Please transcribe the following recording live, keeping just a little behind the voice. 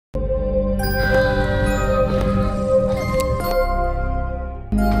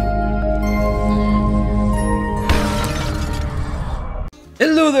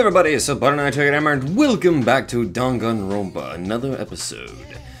Hello there everybody, it's Butter and I Take It Hammer, and welcome back to Danganronpa, another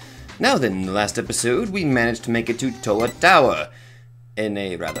episode. Now then, in the last episode, we managed to make it to Toa Tower. In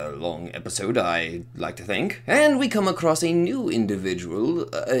a rather long episode, I like to think. And we come across a new individual,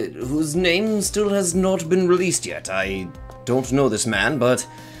 whose name still has not been released yet. I don't know this man, but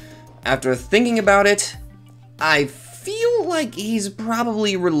after thinking about it, I feel like he's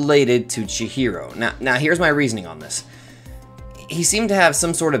probably related to Chihiro. Now here's my reasoning on this. He seemed to have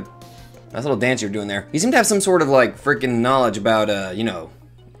some sort of... That little dance you're doing there. He seemed to have some sort of, like, freaking knowledge about, you know,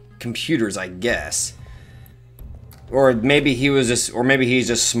 computers, I guess. Or maybe he was just... Or maybe he's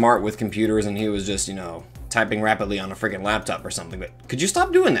just smart with computers and he was just, you know, typing rapidly on a freaking laptop or something. But could you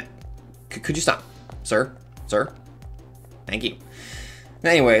stop doing that? Could you stop? Sir? Sir? Thank you.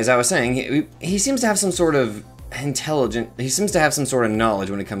 Anyway, as I was saying, he seems to have some sort of intelligent... He seems to have some sort of knowledge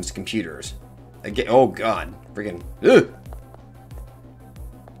when it comes to computers. Again, oh, God. Freaking... Ugh!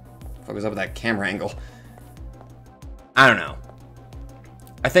 What was up with that camera angle? I don't know.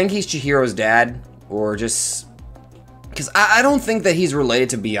 I think he's Chihiro's dad, or just... Because I don't think that he's related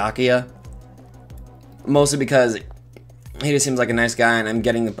to Byakuya. Mostly because he just seems like a nice guy, and I'm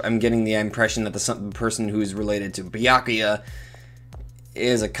getting the impression that the person who's related to Byakuya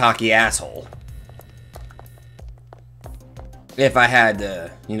is a cocky asshole. If I had to,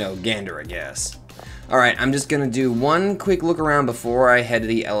 you know, gander, I guess. Alright, I'm just gonna do one quick look around before I head to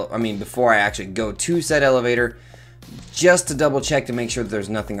the before I actually go to said elevator, just to double check to make sure that there's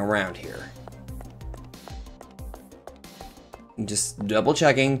nothing around here. Just double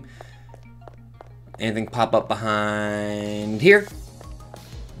checking. Anything pop up behind here?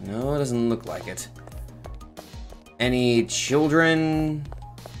 No, it doesn't look like it. Any children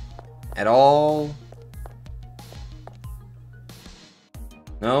at all?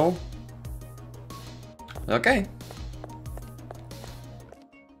 No? Okay.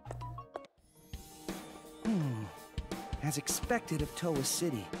 As expected of Toa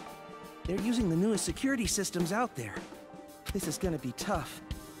City. They're using the newest security systems out there. This is gonna be tough.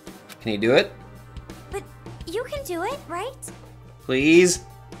 Can you do it? But you can do it, right? Please?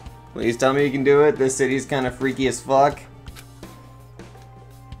 Please tell me you can do it. This city's kind of freaky as fuck.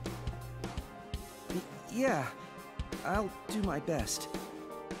 Yeah, I'll do my best.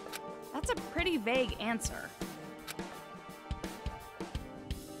 That's a pretty vague answer.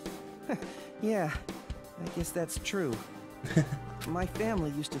 Yeah, I guess that's true. My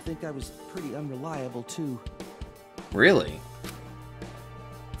family used to think I was pretty unreliable, too. Really?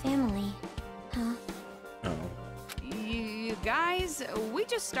 Family, huh? Oh. You guys, we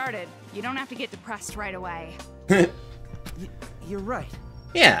just started. You don't have to get depressed right away. You're right.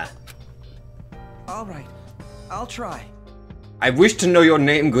 Yeah. All right, I'll try. I wish to know your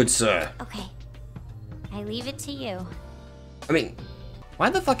name, good sir. Okay. I leave it to you. I mean,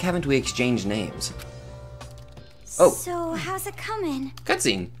 why the fuck haven't we exchanged names? Oh. So, how's it coming?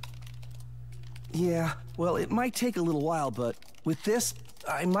 Cutscene. Yeah, well, it might take a little while, but with this,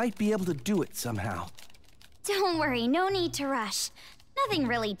 I might be able to do it somehow. Don't worry, no need to rush. Nothing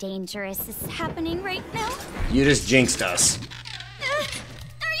really dangerous is happening right now. You just jinxed us. Are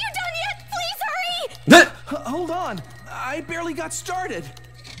you done yet? Please hurry! Hold on, I barely got started.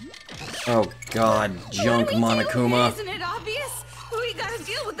 Oh god, junk Monokuma. Isn't it obvious? We gotta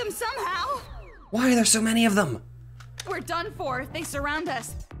deal with them somehow. Why are there so many of them? We're done for if they surround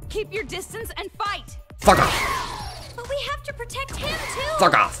us. Keep your distance and fight. Fuck off. But we have to protect him too!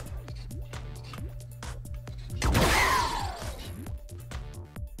 Fuck off.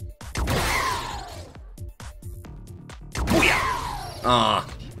 Aw,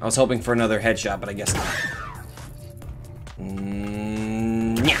 I was hoping for another headshot, but I guess not.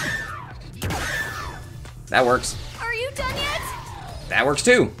 Yeah. That works. Are you done yet? That works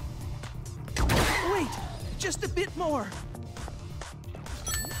too. Wait, just a bit more.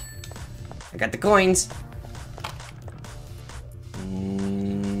 I got the coins.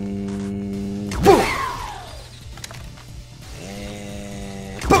 Boom!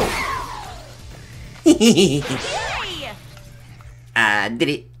 And boom! Yay! I did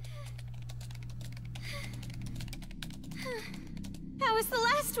it. That was the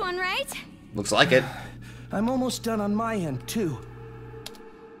last one, right? Looks like it. I'm almost done on my end, too.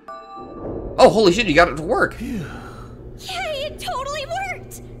 Oh, holy shit, you got it to work. Yay, it totally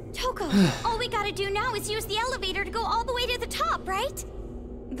worked! Toko, all we gotta do now is use the elevator to go all the way to the top, right?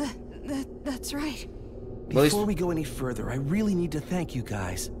 That's right. Before we go any further, I really need to thank you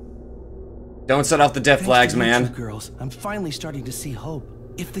guys. Don't set off the death flags, Thanks to you man. two girls, I'm finally starting to see hope.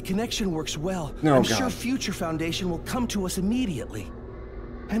 If the connection works well, Oh, I'm God. sure Future Foundation will come to us immediately.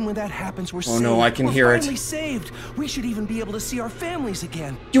 And when that happens, we're Oh saved. no, I can hear We're it. finally saved. We should even be able to see our families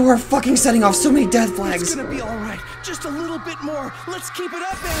again. You are fucking setting off so many death flags. It's gonna be all right. Just a little bit more. Let's keep it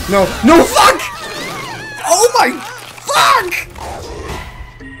up, man. No, no, fuck! Oh my, fuck!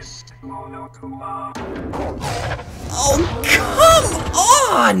 Oh, come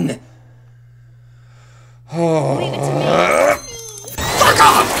on! Oh, Leave it to me. fuck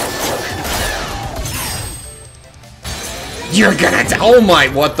off! You're gonna oh my,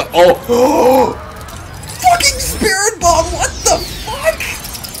 what the, oh, fucking spirit bomb, what the fuck?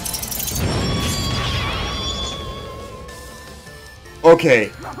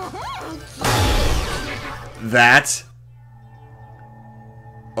 Okay. That.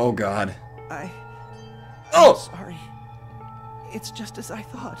 Oh god. I'm sorry. It's just as I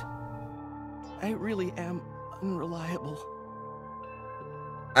thought. I really am unreliable.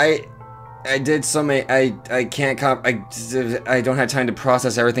 I did I can't I don't have time to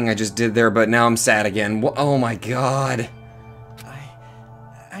process everything I just did there, but now I'm sad again. Oh my god.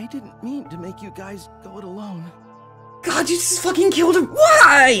 I didn't mean to make you guys go it alone. God, you just fucking killed him.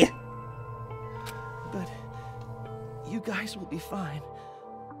 Why? But you guys will be fine.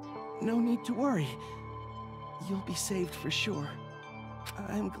 No need to worry. You'll be saved for sure.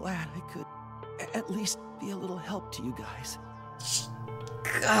 I'm glad I could at least be a little help to you guys.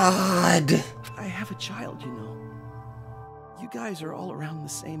 God. I have a child, you know. You guys are all around the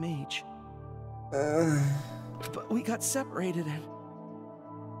same age. But we got separated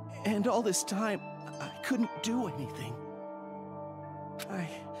and all this time I couldn't do anything.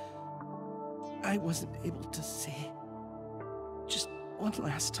 I wasn't able to see. Just one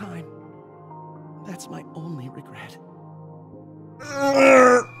last time. That's my only regret.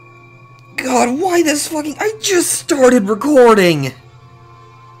 God, why this fucking... I just started recording!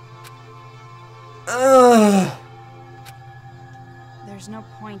 There's no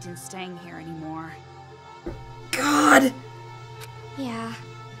point in staying here anymore. God! Yeah.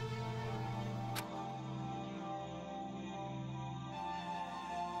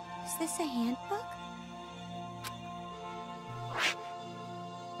 Is this a handbook?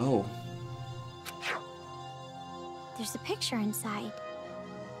 Oh. There's a picture inside.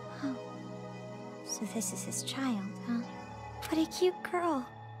 Oh. So this is his child, huh? What a cute girl.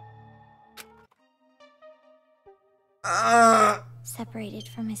 Separated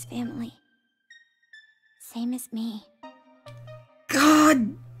from his family. Same as me.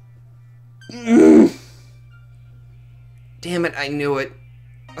 God! Damn it, I knew it.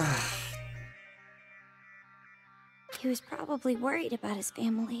 He was probably worried about his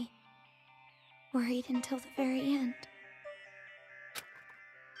family. Worried until the very end.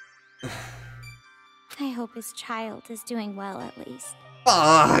 I hope his child is doing well at least.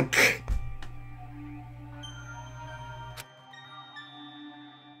 Fuck!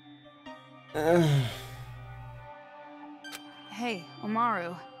 Hey,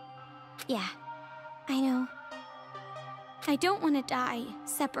 Omaru. Yeah, I know. I don't want to die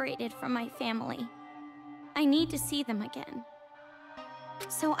separated from my family. I need to see them again.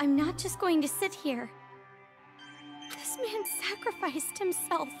 So I'm not just going to sit here. This man sacrificed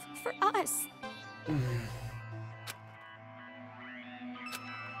himself for us.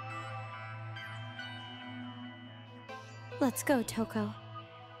 Let's go, Toko.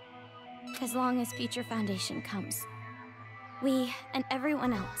 As long as Future Foundation comes, we and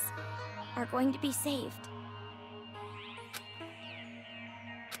everyone else are going to be saved.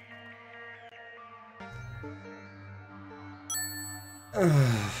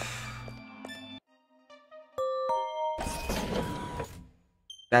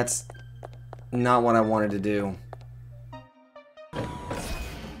 That's not what I wanted to do.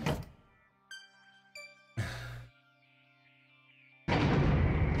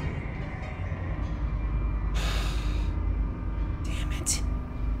 Damn it.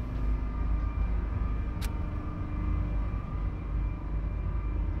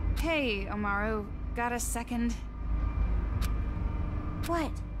 Hey, Omaru. Got a second?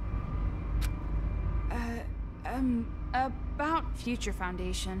 What? About Future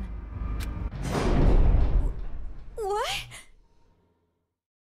Foundation. What?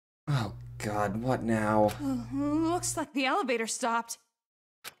 Oh god, what now? Looks like the elevator stopped.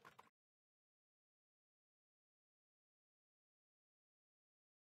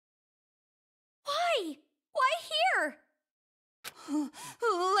 Why? Why here?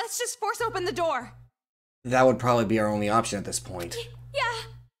 Let's just force open the door. That would probably be our only option at this point. Yeah.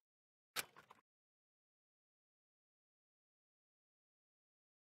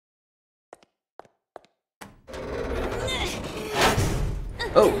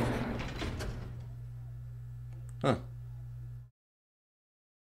 Oh. Huh.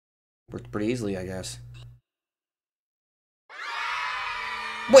 pretty easily, I guess.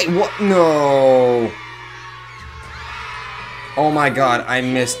 Wait, what? No! Oh my god, I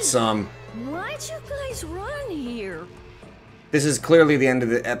missed some. Why'd you guys run here? This is clearly the end of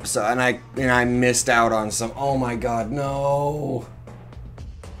the episode, and I missed out on some. Oh my god, no!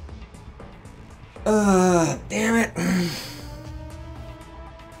 Damn it.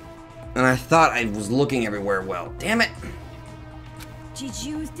 And I thought I was looking everywhere well. Damn it! Did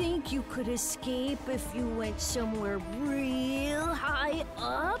you think you could escape if you went somewhere real high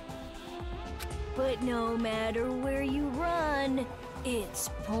up? But no matter where you run, it's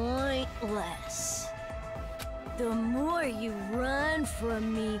pointless. The more you run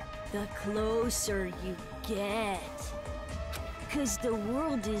from me, the closer you get. 'Cause the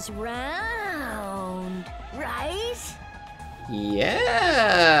world is round, right?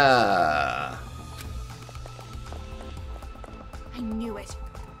 Yeah. I knew it.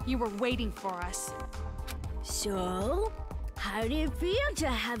 You were waiting for us. So, how did it feel to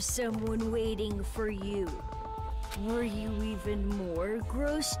have someone waiting for you? Were you even more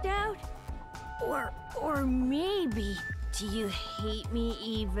grossed out? Or maybe, do you hate me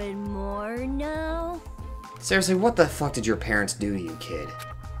even more now? Seriously, what the fuck did your parents do to you, kid?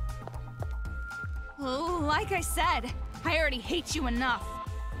 Oh, like I said, I already hate you enough.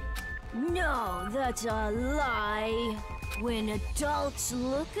 No, that's a lie. When adults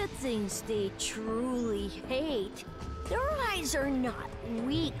look at things they truly hate, their eyes are not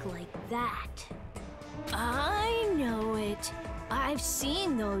weak like that. I know it. I've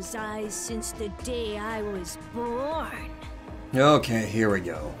seen those eyes since the day I was born. Okay, here we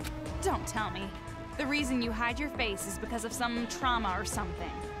go. Don't tell me. The reason you hide your face is because of some trauma or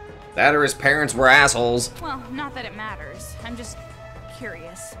something. That or his parents were assholes. Well, not that it matters. I'm just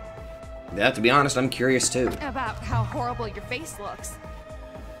curious. Yeah, to be honest, I'm curious too. About how horrible your face looks.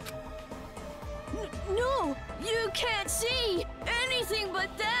 No, you can't see anything but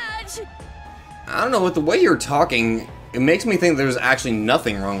that. I don't know, with the way you're talking, it makes me think there's actually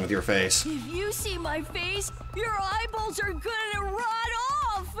nothing wrong with your face. If you see my face, your eyeballs are gonna rot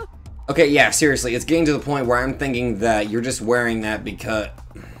off. Okay, yeah, seriously, it's getting to the point where I'm thinking that you're just wearing that because...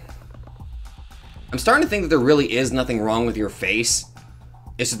 I'm starting to think that there really is nothing wrong with your face.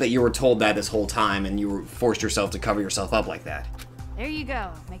 It's just that you were told that this whole time and you forced yourself to cover yourself up like that. There you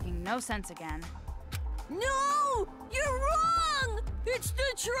go, making no sense again. No, you're wrong. It's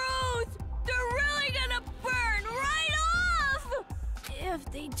the truth. They're really gonna burn right off. If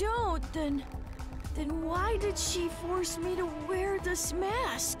they don't, then why did she force me to wear this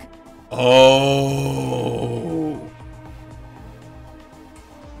mask? Oh.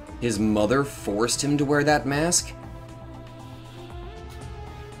 His mother forced him to wear that mask?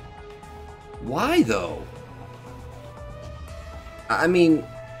 Why, though? I mean...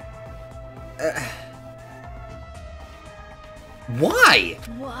 why?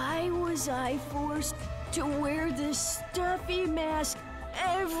 Why was I forced to wear this stuffy mask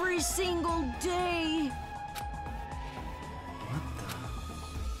every single day? What the...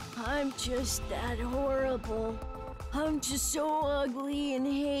 I'm just that horrible. I'm just so ugly and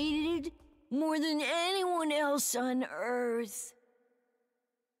hated more than anyone else on Earth.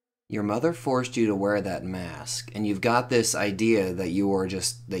 Your mother forced you to wear that mask, and you've got this idea that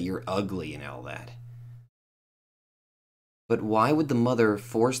you're ugly and all that. But why would the mother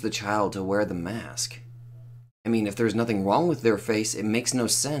force the child to wear the mask? I mean, if there's nothing wrong with their face, it makes no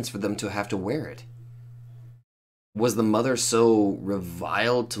sense for them to have to wear it. Was the mother so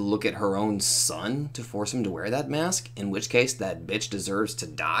reviled to look at her own son to force him to wear that mask? In which case, that bitch deserves to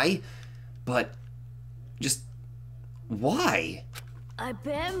die? But, just, why? I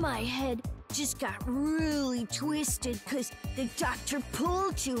bet my head just got really twisted because the doctor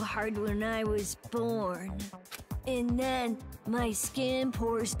pulled too hard when I was born. And then my skin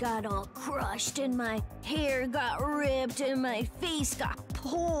pores got all crushed and my hair got ripped and my face got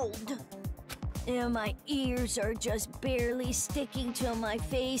pulled. And my ears are just barely sticking to my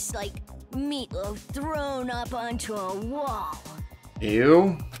face like meatloaf thrown up onto a wall.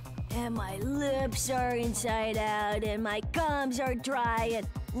 Ew. And my lips are inside out, and my gums are dry and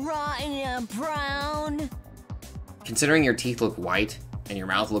rotten and brown. Considering your teeth look white, and your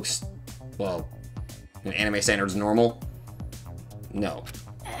mouth looks, well, in anime standards normal, no.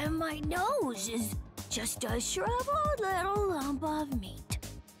 And my nose is just a shriveled little lump of meat.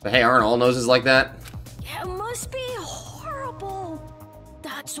 But hey, aren't all noses like that? It must be horrible.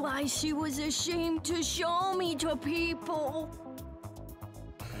 That's why she was ashamed to show me to people.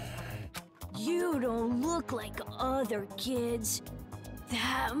 You don't look like other kids.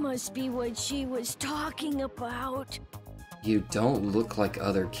 That must be what she was talking about. You don't look like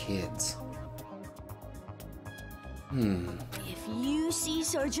other kids. If you see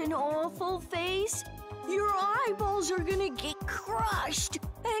such an awful face, your eyeballs are gonna get crushed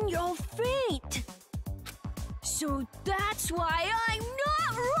and you'll faint. So that's why I'm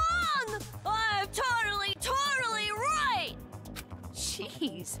not wrong! I'm totally right!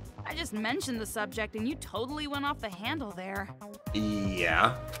 Jeez, I just mentioned the subject and you totally went off the handle there.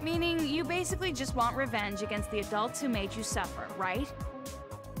 Yeah. Meaning you basically just want revenge against the adults who made you suffer, right?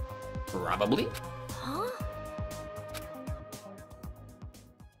 Probably. Huh?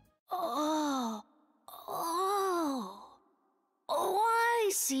 Oh,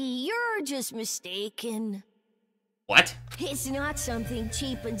 I see. You're just mistaken. What? It's not something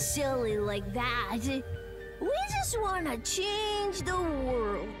cheap and silly like that. We just want to change the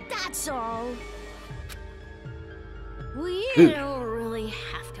world, that's all. We don't really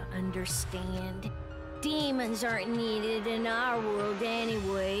have to understand. Demons aren't needed in our world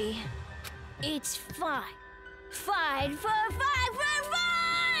anyway. It's fine. Fine.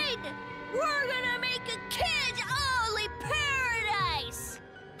 We're gonna make a kids-only paradise!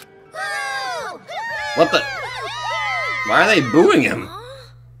 What the? Why are they booing him?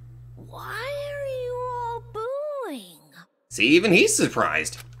 Why are you all booing? See, even he's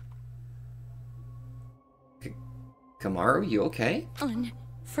surprised. Kamaru, you okay?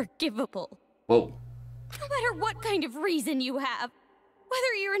 Unforgivable. Whoa. No matter what kind of reason you have,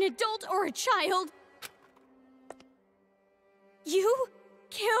 whether you're an adult or a child, you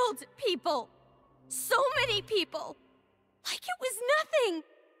killed people. So many people. Like it was nothing.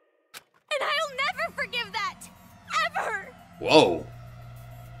 And I'll never forgive that. Ever. Whoa.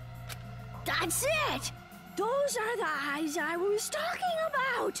 That's it! Those are the eyes I was talking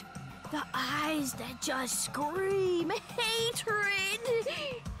about! The eyes that just scream hatred!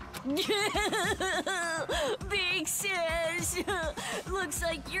 Big sis! Looks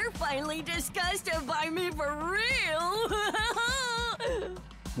like you're finally disgusted by me for real!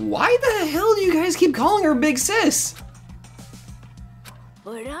 Why the hell do you guys keep calling her Big Sis?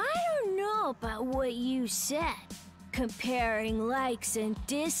 But I don't know about what you said. Comparing likes and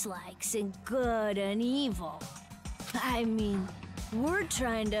dislikes and good and evil. I mean, we're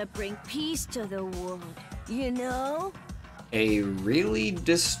trying to bring peace to the world, you know? A really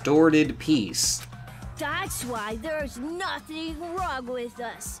distorted piece. That's why there's nothing wrong with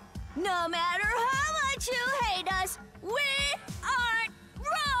us. No matter how much you hate us, we aren't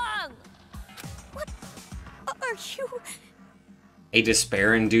wrong! What are you? A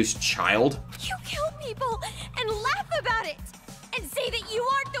despair-induced child? You kill people and laugh about it and say that you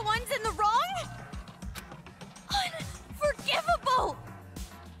aren't the ones in the wrong? Unforgivable!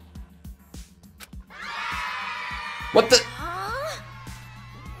 What the? Huh?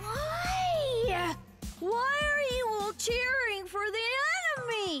 Why? Why are you all cheering for the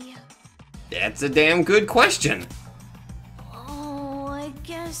enemy? That's a damn good question. Oh, I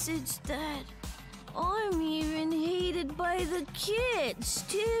guess it's that I'm even hated by the kids,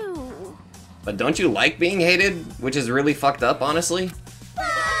 too. But don't you like being hated? Which is really fucked up, honestly.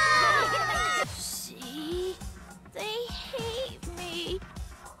 See? They hate me.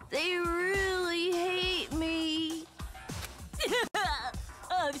 They really hate me.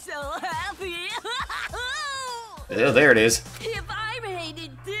 I'm so happy. Oh, there it is. If I'm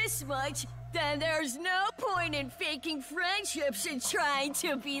hated this much, then there's no point in faking friendships and trying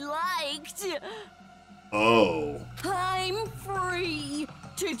to be liked. Oh. I'm free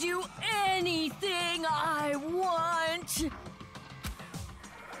to do anything I want.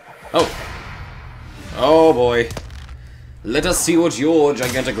 Oh. Oh boy. Let us see what your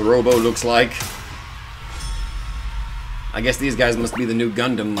gigantic robo looks like. I guess these guys must be the new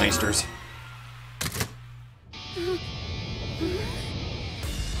Gundam Meisters.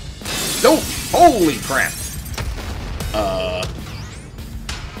 Oh! Holy crap!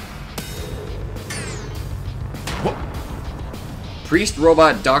 What? Priest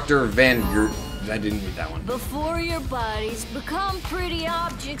Robot Dr. Van Ger... I didn't read that one. Before your bodies become pretty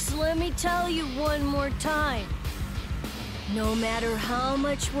objects, let me tell you one more time. No matter how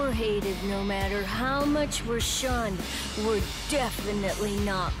much we're hated, no matter how much we're shunned, we're definitely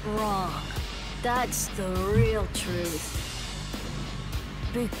not wrong. That's the real truth.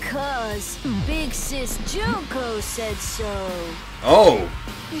 Because Big Sis Junko said so. Oh!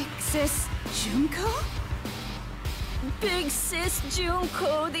 Big Sis Junko? Big Sis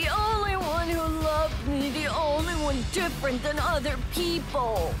Junko, the only one who loved me, the only one different than other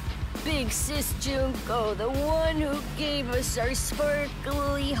people. Big Sis Junko, the one who gave us our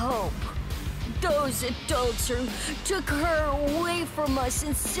sparkly hope. Those adults who took her away from us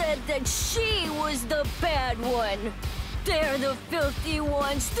and said that she was the bad one. They're the filthy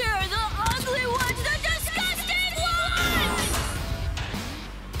ones! They're the ugly ones! The disgusting ones!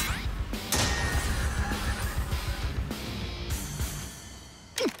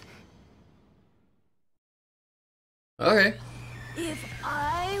 Okay. If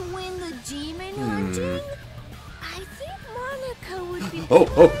I win the demon hunting, I think Monica would be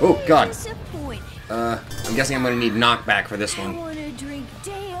Oh, God. disappointed. I'm guessing I'm gonna need knockback for this I one. want to drink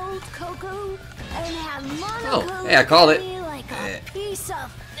day old cocoa and have Monica Oh, hey, I called look at it. me like a piece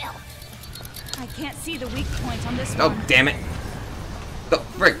of filth. I can't see the weak point on this Oh, one. damn it. Oh,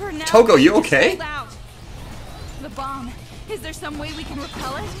 frick. For now, Togo, you just okay? hold out. The bomb. Is there some way we can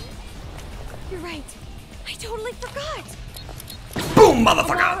repel it? You're right. I totally forgot. Boom,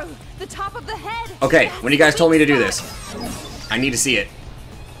 motherfucker! Amaru, the top of the head. Okay, That's when you guys the told me to weak do spot. this, I need to see it.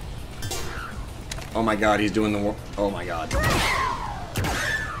 Oh my god, he's doing the oh my god.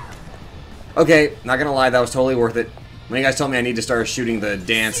 Okay, not gonna lie, that was totally worth it. When you guys told me I need to start shooting the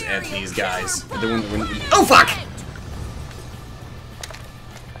dance at these guys. Oh fuck!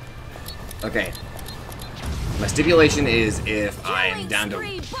 Okay. My stipulation is if I'm down to...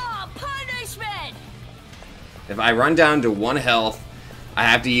 punishment. If I run down to 1 health, I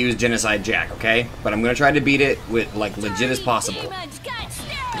have to use Genocide Jack, okay? But I'm gonna try to beat it with, like, legit as possible. Demons got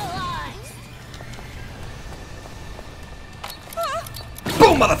sterilized.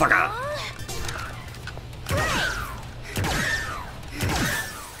 Boom, motherfucker!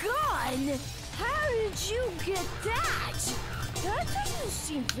 Gun? How did you get that? That doesn't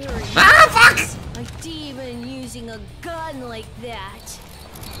seem very Ah, fuck! a demon using a gun like that.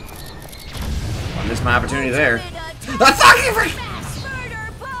 I missed my opportunity there. Ultimate Ah, fuck you! Frick! mass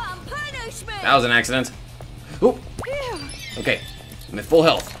murder bomb punishment. That was an accident. Oop. Okay, I'm at full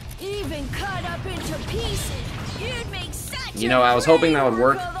health. Even cut up into pieces, you'd make such You know, I was hoping that would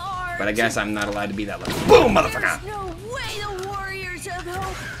work, but I guess I'm not allowed to be that level. Boom, motherfucker! There's no way the warriors of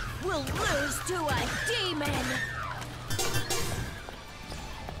hope will lose to a demon.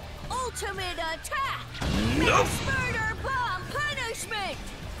 Ultimate attack! Nope. Murder bomb punishment!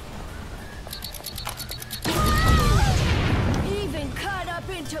 Even cut up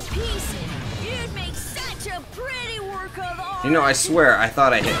into pieces, you'd make such a pretty work of art. You know, I swear, I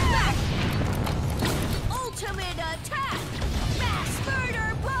thought I hit him. Ultimate attack! Mass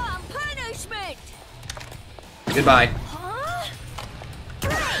murder bomb punishment! Goodbye. Huh?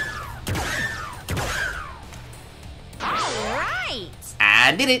 Right.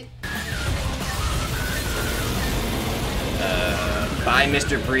 I did it. Bye,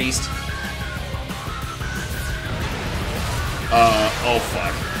 Mr. Priest. Oh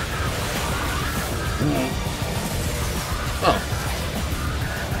fuck. Oh.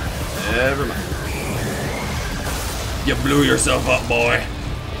 Never mind. You blew yourself up, boy.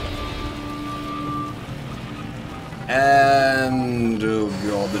 And oh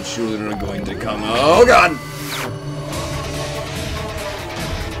god, the children are going to come. Oh god.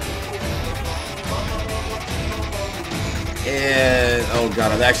 And oh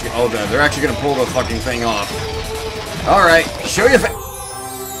god, they're actually gonna pull the fucking thing off. All right, show your face.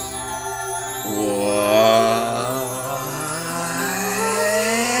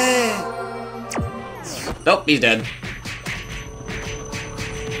 Nope, he's dead.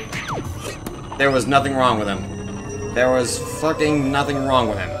 There was nothing wrong with him. There was fucking nothing wrong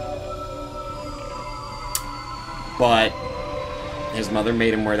with him. But his mother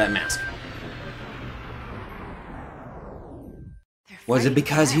made him wear that mask. Was it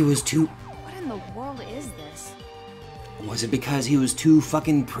because he was too... What in the world is this? Was it because he was too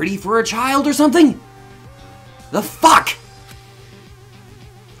fucking pretty for a child or something? The fuck?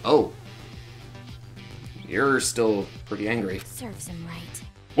 Oh. You're still pretty angry. Serves him right.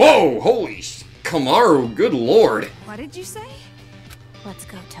 Whoa, holy Kamaru, good lord. What did you say? Let's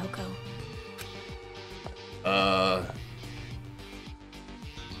go, Toko.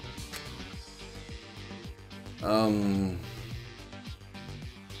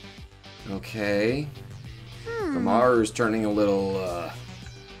 Okay. Kamaru's turning a little,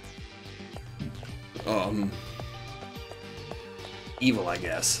 evil, I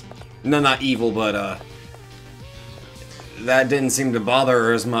guess. No, not evil, but, that didn't seem to bother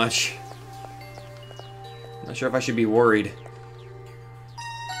her as much. Not sure if I should be worried.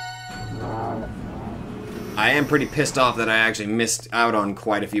 I am pretty pissed off that I actually missed out on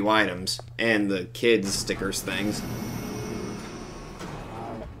quite a few items. And the kids' stickers things.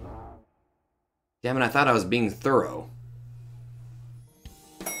 Damn it, I thought I was being thorough.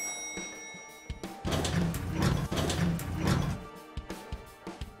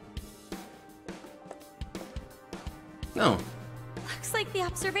 No. Looks like the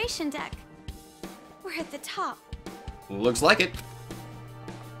observation deck. We're at the top. Looks like it.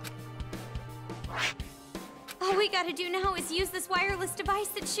 All we gotta do now is use this wireless device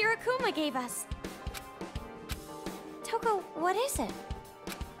that Shirakuma gave us. Toko, what is it?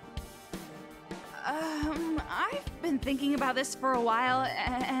 I've been thinking about this for a while,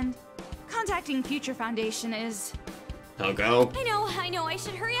 and contacting Future Foundation is... Toko? I know, I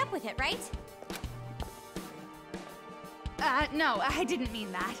should hurry up with it, right? No, I didn't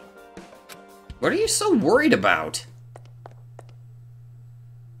mean that. What are you so worried about?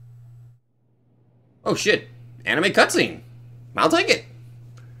 Oh shit, anime cutscene. I'll take it.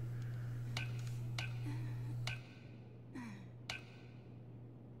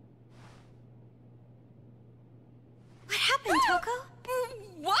 What happened, Toko?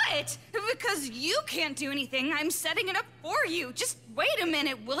 What? Because you can't do anything. I'm setting it up for you. Just wait a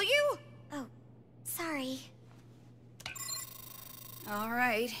minute, will you? Oh, sorry. All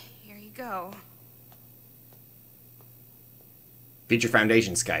right, here you go. Future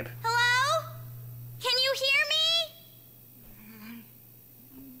Foundation Skype. Hello? Can you hear me?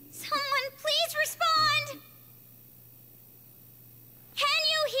 Someone please respond! Can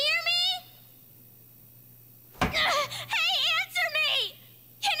you hear me? Hey, answer me!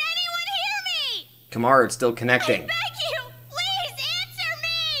 Can anyone hear me? Kamara, it's still connecting. I beg you, please answer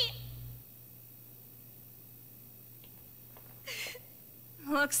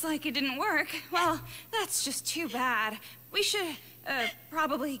me! Looks like it didn't work. Well, that's just too bad. We should,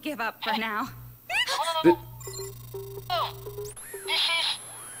 probably give up for now. But- This is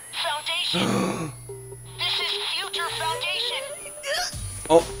Foundation. This is Future Foundation.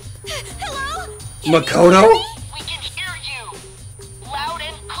 Oh, Hello? Makoto? We can hear you. Loud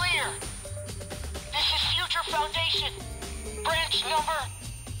and clear. This is Future Foundation. Branch number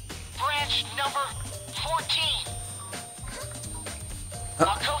 14.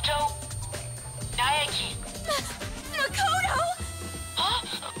 Makoto Naegi. Makoto?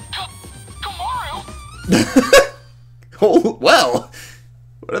 Huh? Kamaru? Oh, well.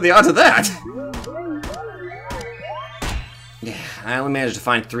 What are the odds of that? Yeah, I only managed to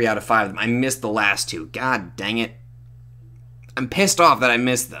find 3 out of 5 of them. I missed the last 2. God dang it. I'm pissed off that I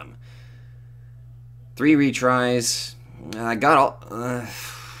missed them. 3 retries. I got all...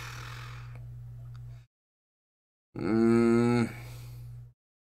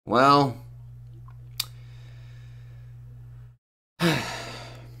 Well...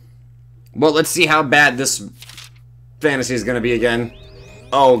 Well, let's see how bad this fantasy is gonna be again.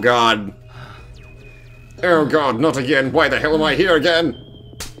 Oh god. Oh god, not again. Why the hell am I here again?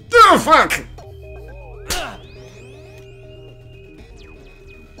 Oh fuck!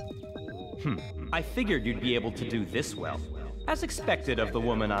 I figured you'd be able to do this well, as expected of the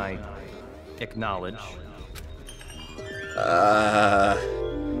woman I acknowledge.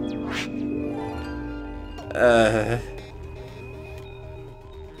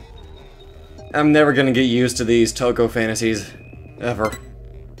 I'm never gonna get used to these Toko fantasies. Ever.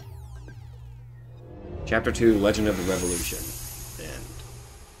 Chapter 2, Legend of the Revolution. End.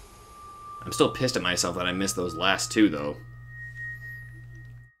 I'm still pissed at myself that I missed those last 2, though.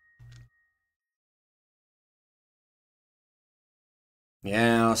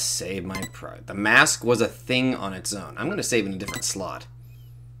 Yeah, I'll save my pride. The mask was a thing on its own. I'm gonna save in a different slot.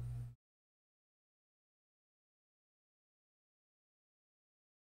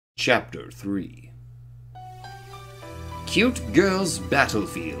 Chapter 3. Cute Girl's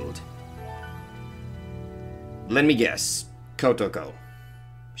Battlefield. Let me guess. Kotoko.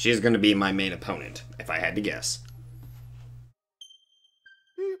 She's gonna be my main opponent, if I had to guess.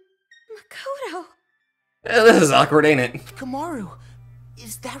 Makoto. This is awkward, ain't it? Kamaru,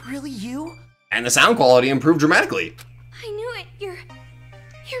 is that really you? And the sound quality improved dramatically. I knew it. You're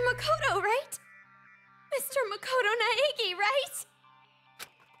Makoto, right? Mr. Makoto Naegi, right?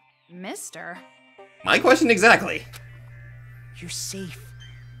 Mister? My question exactly. You're safe.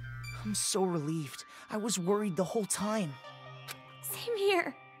 I'm so relieved. I was worried the whole time. Same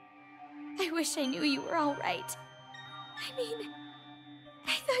here. I wish I knew you were all right. I mean,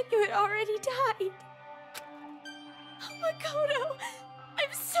 I thought you had already died. Oh, Makoto,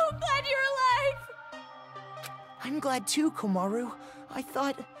 I'm so glad you're alive. I'm glad too, Komaru. I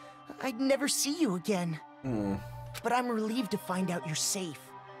thought I'd never see you again. But I'm relieved to find out you're safe.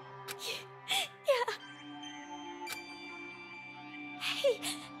 Yeah. Hey,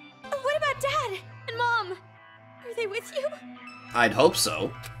 what about Dad and Mom? Are they with you? I'd hope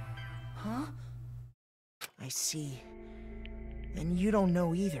so. Huh? I see. And you don't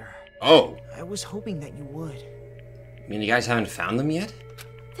know either. Oh. I was hoping that you would. I mean, you guys haven't found them yet?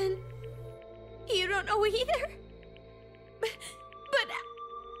 Then you don't know either? But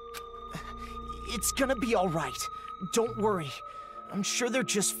It's gonna be alright. Don't worry. I'm sure they're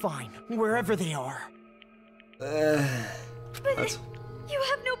just fine, wherever they are. But you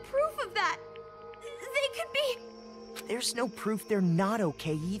have no proof of that. They could be... There's no proof they're not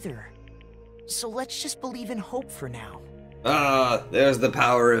okay either. So let's just believe in hope for now. There's the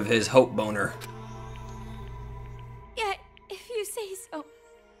power of his hope boner. Yeah, if you say so.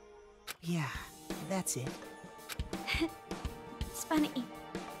 Yeah, that's it. It's funny.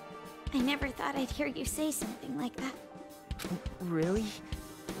 I never thought I'd hear you say something like that. Really?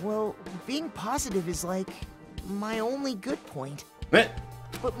 Well, being positive is like my only good point. Eh.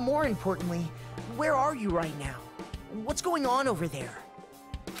 But more importantly, where are you right now? What's going on over there?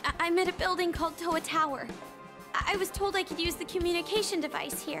 I'm at a building called Toa Tower. I was told I could use the communication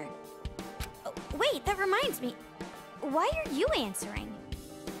device here. Oh, wait, that reminds me. Why are you answering?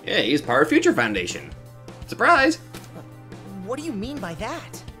 Yeah, he's part of Future Foundation. Surprise! What do you mean by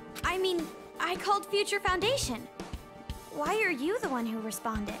that? I mean, I called Future Foundation. Why are you the one who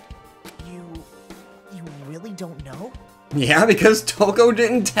responded? You really don't know? Yeah, because Toko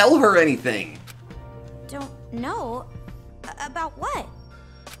didn't tell her anything. Don't know? About what?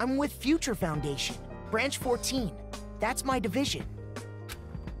 I'm with Future Foundation, Branch 14. That's my division.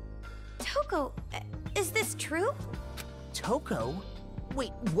 Toko, is this true? Toko?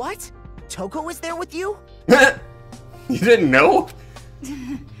 Wait, what? Toko is there with you? You didn't know?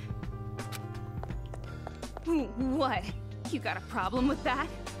 What? You got a problem with that?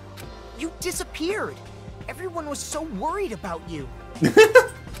 You disappeared. Everyone was so worried about you.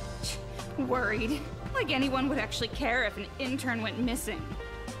 Worried? Like anyone would actually care if an intern went missing.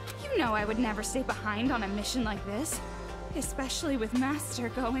 You know I would never stay behind on a mission like this. Especially with Master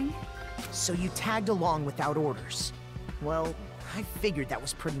going. So you tagged along without orders. Well, I figured that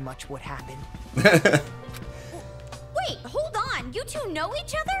was pretty much what happened. Wait, hold on. You two know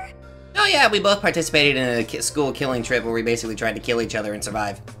each other? Oh yeah, we both participated in a school killing trip where we basically tried to kill each other and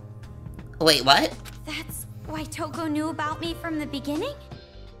survive. Wait, what? That's why Toko knew about me from the beginning?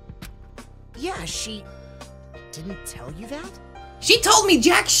 Yeah, she didn't tell you that? She told me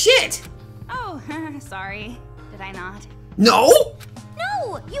jack shit! Oh, sorry. Did I not? No!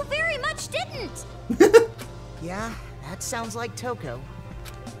 No, you very much didn't. Yeah, that sounds like Toko.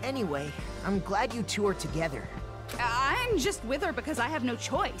 Anyway, I'm glad you two are together. I'm just with her because I have no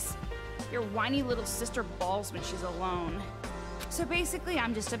choice. Your whiny little sister balls when she's alone. So basically,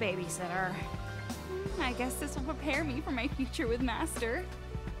 I'm just a babysitter. I guess this will prepare me for my future with Master.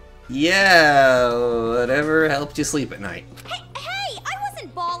 Yeah, whatever helps you sleep at night. Hey, I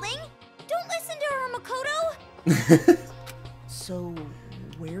wasn't bawling. Don't listen to her, Makoto. So,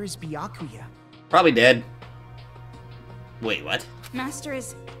 where is Byakuya? Probably dead. Wait, what? Master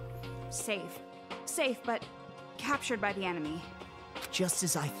is safe. Safe, but captured by the enemy. Just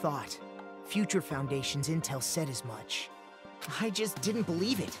as I thought. Future Foundation's intel said as much. I just didn't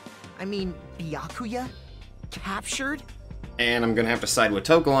believe it. I mean, Byakuya? Captured? And I'm gonna have to side with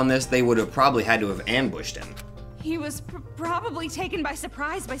Toko on this. They would have probably had to have ambushed him. He was probably taken by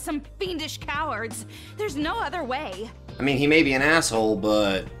surprise by some fiendish cowards. There's no other way. I mean, he may be an asshole,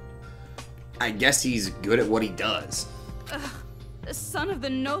 but I guess he's good at what he does. The son of the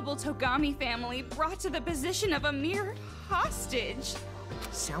noble Togami family brought to the position of a mere hostage.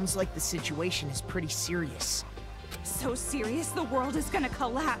 Sounds like the situation is pretty serious. So serious the world is gonna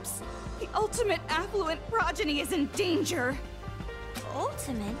collapse. The ultimate affluent progeny is in danger.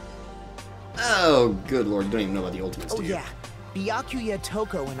 Ultimate? Oh, good lord, you don't even know about the Ultimates, Oh do you? yeah, Byakuya,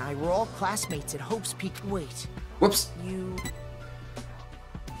 Toko, and I were all classmates at Hope's Peak. Wait, Whoops. you...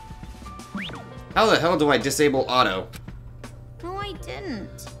 How the hell do I disable auto? No, I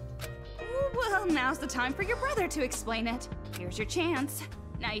didn't. Well, now's the time for your brother to explain it. Here's your chance.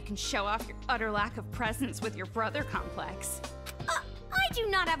 Now you can show off your utter lack of presence with your brother complex. I do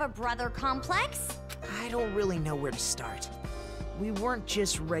not have a brother complex. I don't really know where to start. We weren't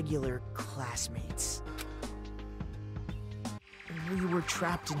just regular classmates. We were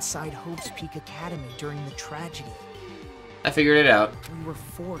trapped inside Hope's Peak Academy during the tragedy. I figured it out. We were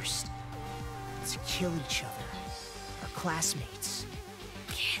forced to kill each other, our classmates.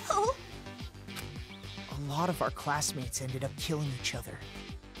 Kill? A lot of our classmates ended up killing each other,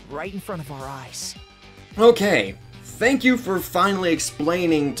 right in front of our eyes. Okay, thank you for finally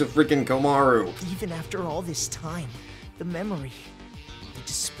explaining to freaking Komaru. Even after all this time, the memory, the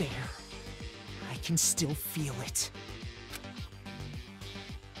despair, I can still feel it.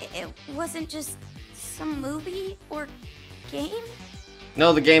 It wasn't just some movie or game?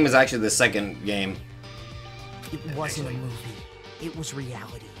 No, the game is actually the second game. It wasn't a movie. It was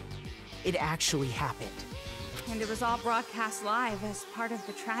reality. It actually happened. And it was all broadcast live as part of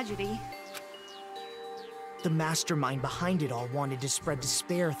the tragedy. The mastermind behind it all wanted to spread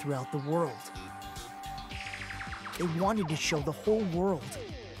despair throughout the world. They wanted to show the whole world.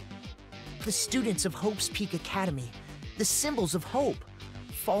 The students of Hope's Peak Academy, the symbols of hope,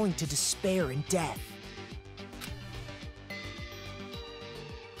 falling to despair and death.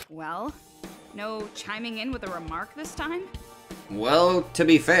 Well, no chiming in with a remark this time? Well, to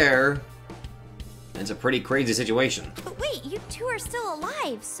be fair, it's a pretty crazy situation. But wait, you two are still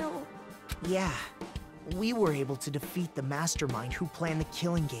alive, so... Yeah, we were able to defeat the mastermind who planned the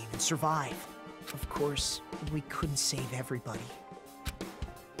killing game and survive. Of course, we couldn't save everybody.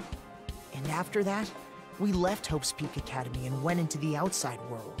 And after that, we left Hope's Peak Academy and went into the outside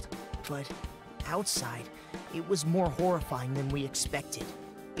world. But outside, it was more horrifying than we expected.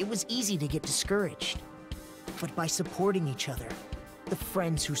 It was easy to get discouraged. But by supporting each other, the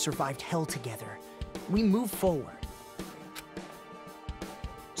friends who survived hell together, we moved forward.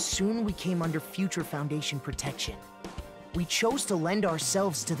 Soon we came under Future Foundation protection. We chose to lend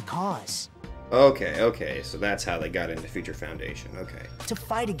ourselves to the cause. Okay, so that's how they got into Future Foundation, okay. To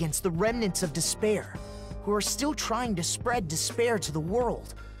fight against the remnants of despair, who are still trying to spread despair to the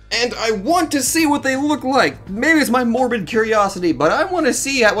world. And I want to see what they look like! Maybe it's my morbid curiosity, but I want to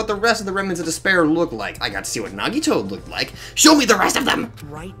see what the rest of the remnants of despair look like. I got to see what Nagito looked like. Show me the rest of them!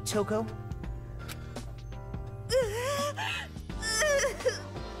 Right, Toko?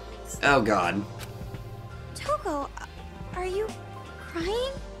 Oh god. Toko, are you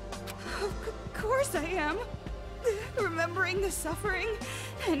crying? Of course I am. Remembering the suffering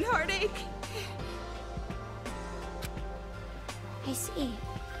and heartache. I see.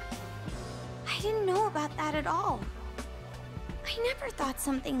 I didn't know about that at all. I never thought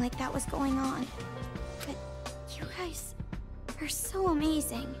something like that was going on. But you guys are so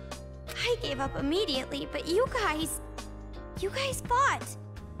amazing. I gave up immediately, but you guys fought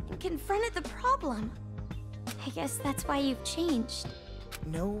and confronted the problem. I guess that's why you've changed.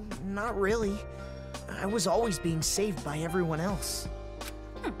 No, not really. I was always being saved by everyone else.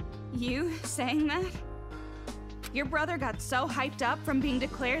 You saying that? Your brother got so hyped up from being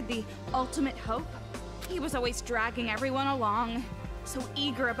declared the ultimate hope. He was always dragging everyone along, so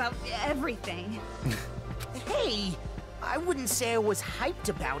eager about everything. Hey, I wouldn't say I was hyped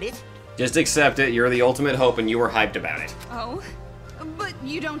about it. Just accept it, you're the ultimate hope and you were hyped about it. Oh, but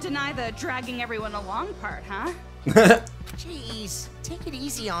you don't deny the dragging everyone along part, huh? Jeez, take it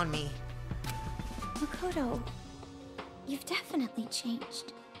easy on me. Makoto, you've definitely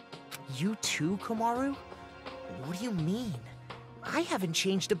changed. You too, Komaru? What do you mean? I haven't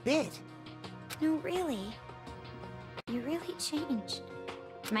changed a bit. No, really. You really changed.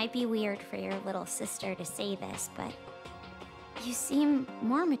 Might be weird for your little sister to say this, but you seem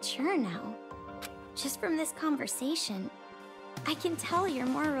more mature now. Just from this conversation, I can tell you're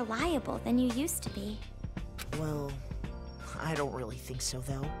more reliable than you used to be. Well, I don't really think so,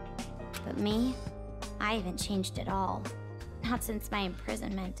 though. But me? I haven't changed at all. Not since my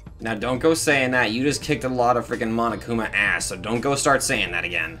imprisonment. Now don't go saying that, you just kicked a lot of freaking Monokuma ass, so don't go start saying that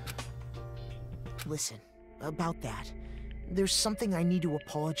again. Listen, about that, there's something I need to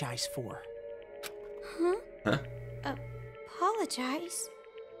apologize for. Huh? Apologize?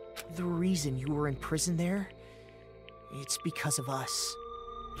 The reason you were in prison there, it's because of us.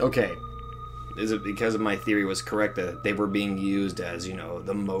 Okay. Is it because my theory was correct that they were being used as, you know,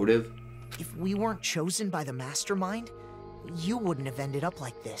 the motive? If we weren't chosen by the mastermind, you wouldn't have ended up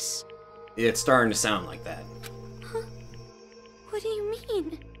like this. It's starting to sound like that. Huh? What do you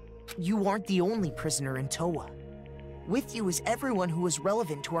mean? You aren't the only prisoner in Towa. With you is everyone who is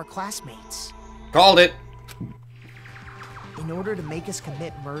relevant to our classmates. Called it! In order to make us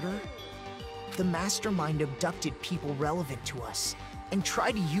commit murder, the mastermind abducted people relevant to us and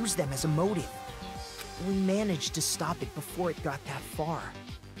tried to use them as a motive. We managed to stop it before it got that far,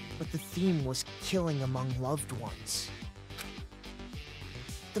 but the theme was killing among loved ones.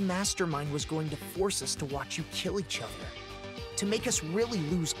 The mastermind was going to force us to watch you kill each other, to make us really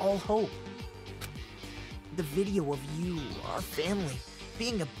lose all hope. The video of you, our family,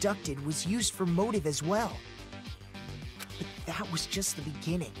 being abducted was used for motive as well. But that was just the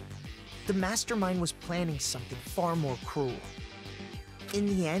beginning. The mastermind was planning something far more cruel. In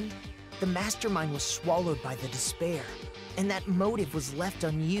the end, the mastermind was swallowed by the despair, and that motive was left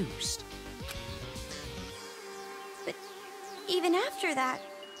unused. But even after that,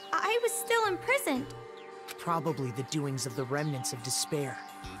 I was still imprisoned. Probably the doings of the remnants of despair,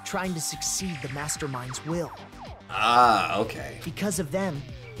 trying to succeed the mastermind's will. Ah, okay. Because of them,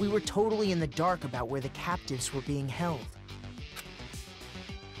 we were totally in the dark about where the captives were being held.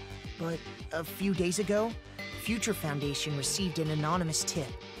 But a few days ago, Future Foundation received an anonymous tip.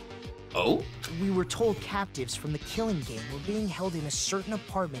 Oh? We were told captives from the killing game were being held in a certain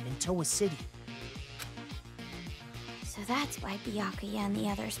apartment in Toa City. So that's why Byakuya and the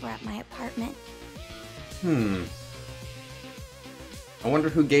others were at my apartment. I wonder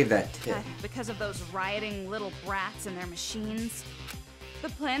who gave that tip. Because of those rioting little brats and their machines. The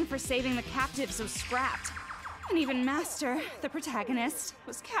plan for saving the captives was scrapped. And even Master, the protagonist,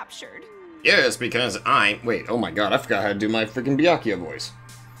 was captured. Yes, because wait, oh my god, I forgot how to do my freaking Byakuya voice.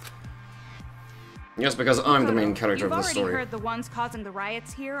 Yes, because I'm the main character of the story. You've already heard the ones causing the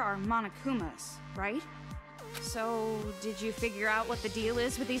riots here are Monokumas, right? So, did you figure out what the deal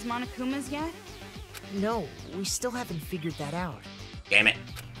is with these Monokumas yet? No, we still haven't figured that out. Damn it.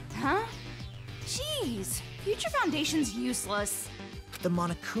 Huh? Jeez, Future Foundation's useless. The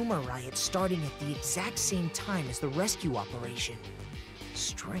Monokuma riot starting at the exact same time as the rescue operation.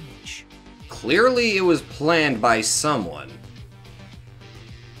 Strange. Clearly it was planned by someone.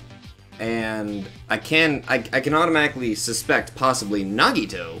 And I can automatically suspect possibly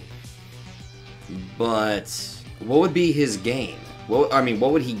Nagito. But what would be his gain? What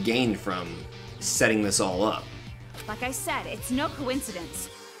would he gain from setting this all up? Like I said, it's no coincidence.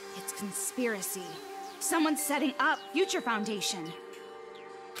 It's conspiracy. Someone's setting up Future Foundation.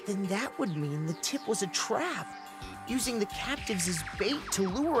 Then that would mean the tip was a trap, using the captives as bait to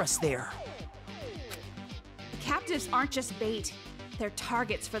lure us there. The captives aren't just bait. They're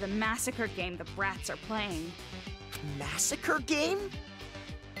targets for the massacre game the brats are playing. Massacre game?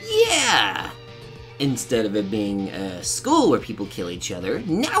 Yeah! Instead of it being a school where people kill each other,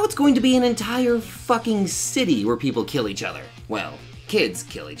 now it's going to be an entire fucking city where people kill each other. Well, kids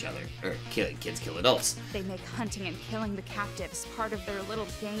kill each other. Or kids kill adults. They make hunting and killing the captives part of their little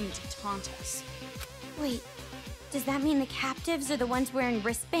game to taunt us. Wait, does that mean the captives are the ones wearing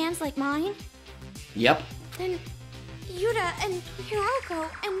wristbands like mine? Yep. Then Yuta and Hiroko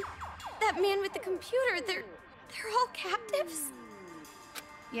and that man with the computer, they're all captives?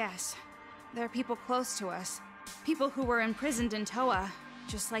 Yes. They're people close to us. People who were imprisoned in Toa,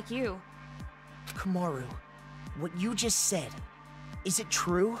 just like you. Komaru, what you just said, is it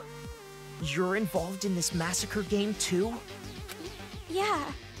true? You're involved in this massacre game too? Yeah.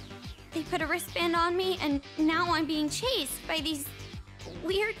 They put a wristband on me and now I'm being chased by these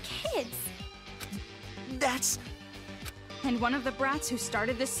weird kids. That's... And one of the brats who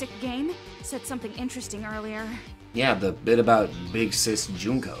started this sick game said something interesting earlier. Yeah, the bit about Big Sis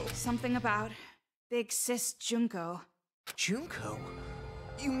Junko. Something about Big Sis Junko. Junko?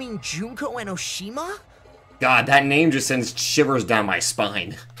 You mean Junko Enoshima? God, that name just sends shivers down my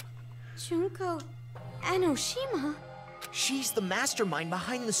spine. Junko Enoshima? She's the mastermind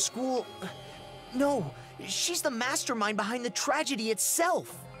behind the school... No, she's the mastermind behind the tragedy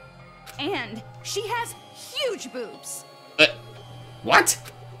itself. And she has huge boobs. What?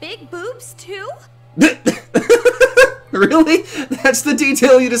 Big boobs too? Really? That's the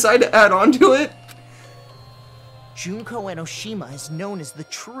detail you decide to add on to it? Junko Enoshima is known as the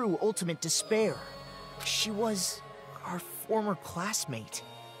true ultimate despair. She was our former classmate.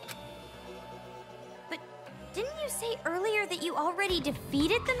 But didn't you say earlier that you already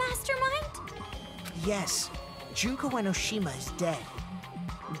defeated the mastermind? Yes, Junko Enoshima is dead.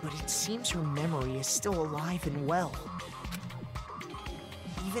 But it seems her memory is still alive and well.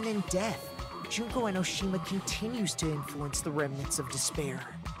 Even in death, Junko Enoshima continues to influence the remnants of despair.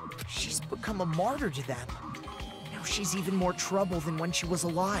 She's become a martyr to them. Now she's even more trouble than when she was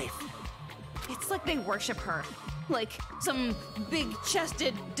alive. It's like they worship her. Like some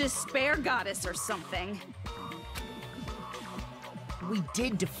big-chested despair goddess or something. We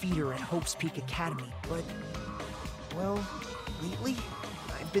did defeat her at Hope's Peak Academy, but... well, lately,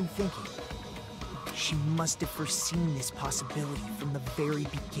 I've been thinking. She must have foreseen this possibility from the very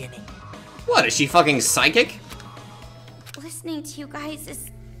beginning. What, is she fucking psychic? Listening to you guys is...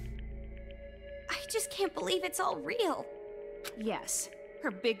 I just can't believe it's all real. Yes,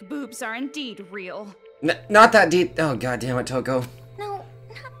 her big boobs are indeed real. Not that deep. Oh, goddamn it, Toko. No,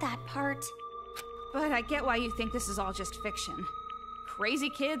 not that part. But I get why you think this is all just fiction. Crazy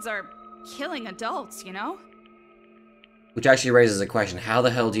kids are killing adults, you know? Which actually raises a question. How the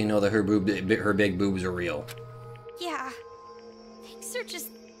hell do you know that her big boobs are real? Yeah. Things are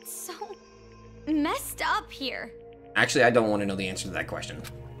just so messed up here. Actually, I don't want to know the answer to that question.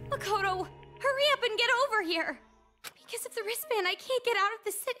 Makoto, hurry up and get over here. Because of the wristband, I can't get out of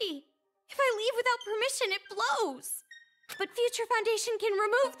the city. If I leave without permission, it blows. But Future Foundation can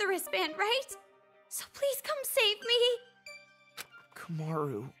remove the wristband, right? So please come save me.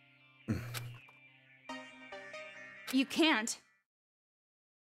 Komaru. You can't.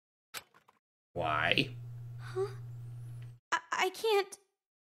 Why? Huh? I can't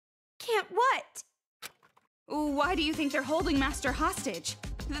Why do you think they're holding Master hostage?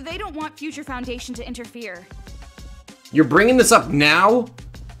 They don't want Future Foundation to interfere. You're bringing this up now?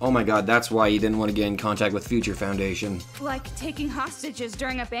 Oh my god, that's why you didn't want to get in contact with Future Foundation. Like taking hostages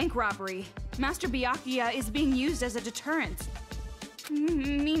during a bank robbery. Master Byakuya is being used as a deterrent.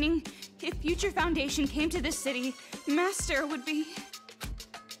 Meaning, if Future Foundation came to this city, Master would be...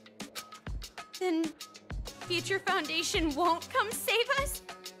 Then Future Foundation won't come save us?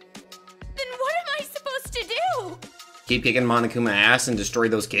 Then what am I supposed to do? Keep kicking Monokuma ass and destroy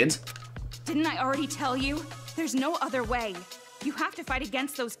those kids? Didn't I already tell you? There's no other way. You have to fight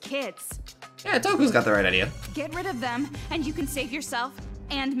against those kids. Yeah, Toku's got the right idea. Get rid of them, and you can save yourself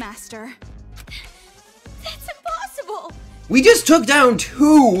and Master. That's impossible! We just took down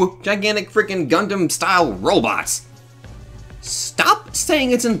 2 gigantic freaking Gundam-style robots! Stop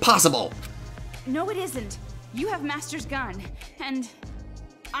saying it's impossible! No, it isn't. You have Master's gun, and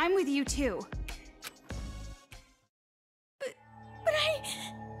I'm with you too. But I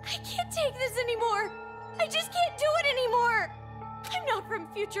can't take this anymore! I just can't do it anymore! I'm not from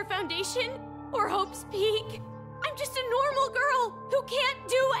Future Foundation or Hope's Peak. I'm just a normal girl who can't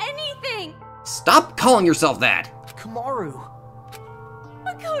do anything! Stop calling yourself that! Kamaru.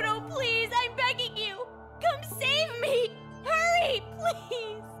 Makoto, please, I'm begging you! Come save me! Hurry,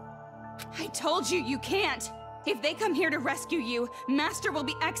 please! I told you you can't! If they come here to rescue you, Master will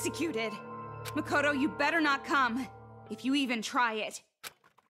be executed! Makoto, you better not come. If you even try it.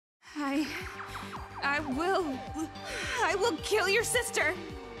 I will kill your sister!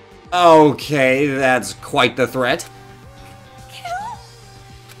 Okay, that's quite the threat. Kill?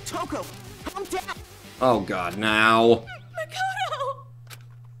 Toko, calm down. Oh god, now.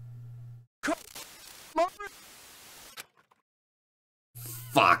 Makoto!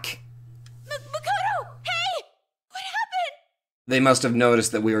 Fuck. Makoto! Hey! What happened? They must have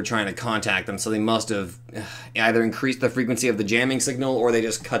noticed that we were trying to contact them, so they must have either increased the frequency of the jamming signal or they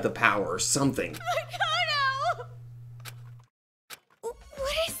just cut the power or something. Makoto!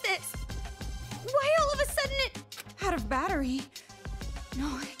 What is this? Why all of a sudden it... Out of battery?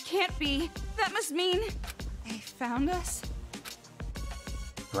 No, it can't be. That must mean they found us?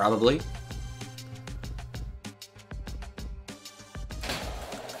 Probably.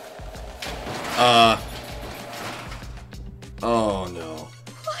 Oh no.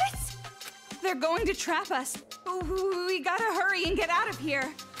 What? They're going to trap us. We gotta hurry and get out of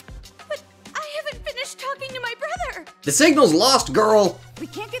here. But I haven't finished talking to my brother. The signal's lost, girl! We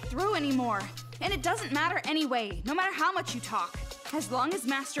can't get through anymore. And it doesn't matter anyway, no matter how much you talk. As long as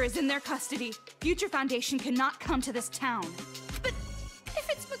Master is in their custody, Future Foundation cannot come to this town. But if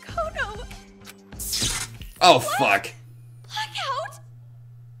it's Makoto... Oh, fuck. Blackout?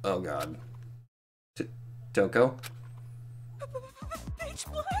 Oh god. Toko? Pitch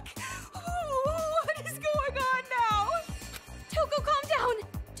black? What is going on now? Toko, calm down.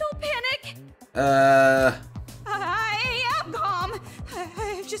 Don't panic. I am calm.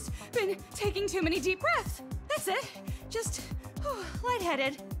 I've just been taking too many deep breaths. That's it. Just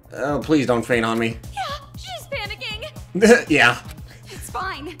lightheaded. Oh, please don't faint on me. Yeah, she's panicking. Yeah. It's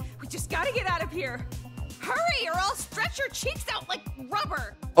fine. We just gotta get out of here. Hurry or I'll stretch your cheeks out like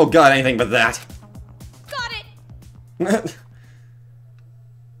rubber. Oh god, anything but that. Got it.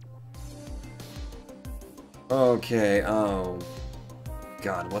 Okay, oh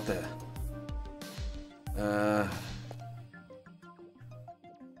god, what the...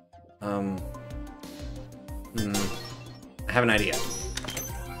 I have an idea.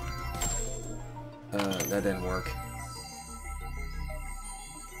 That didn't work.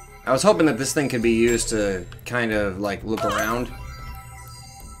 I was hoping that this thing could be used to kind of, like, look around.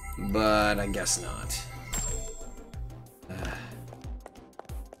 But I guess not.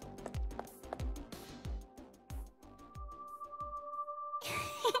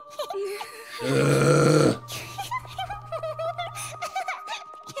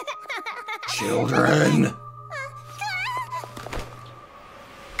 Children!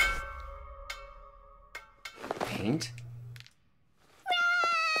 Paint?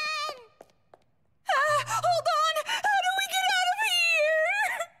 Hold on! How do we get out of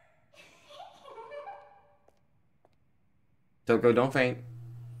here? Toko, don't faint.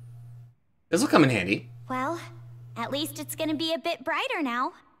 This'll come in handy. Well, at least it's gonna be a bit brighter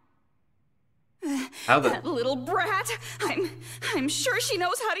now. How the... That little brat! I'm sure she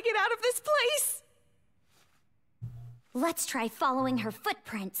knows how to get out of this place! Let's try following her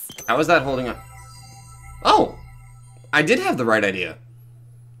footprints. How is that holding up? Oh! I did have the right idea.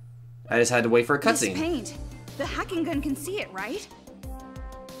 I just had to wait for a This cutscene. paint. The hacking gun can see it, right?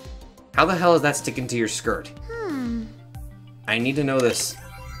 How the hell is that sticking to your skirt? I need to know this.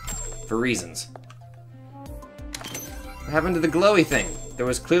 For reasons. What happened to the glowy thing? There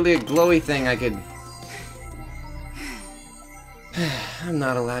was clearly a glowy thing I could... I'm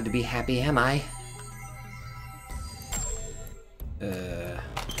not allowed to be happy, am I?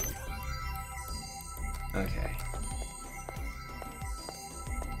 Okay.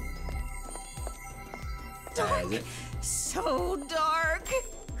 Dark! So dark!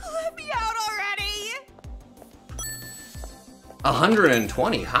 Let me out already!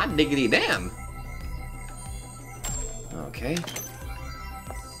 120? Hot diggity damn! Okay.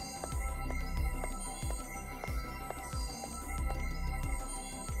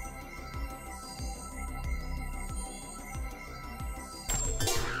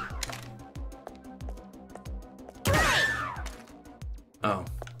 Oh.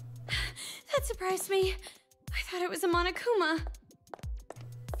 That surprised me. I thought it was a Monokuma.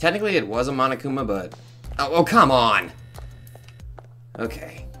 Technically it was a Monokuma, but... Oh, come on!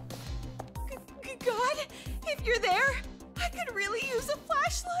 Okay. God, if you're there, I could really use a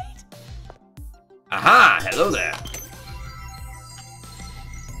flashlight. Aha! Hello there!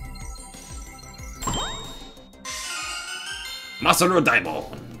 Masaru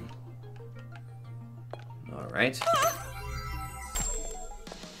Daimon! Alright.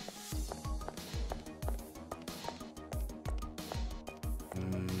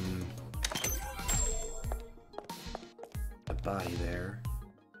 A body there.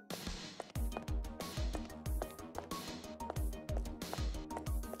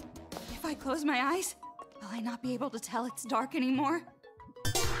 If I close my eyes, will I not be able to tell it's dark anymore?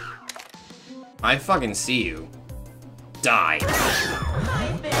 I fucking see you. Die.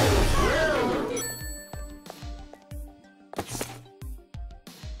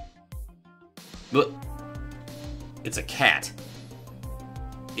 Look. It's a cat.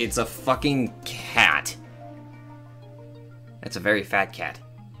 It's a fucking cat. That's a very fat cat.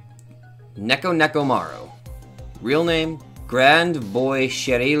 Neko Nekomaru. Real name, Grand Boy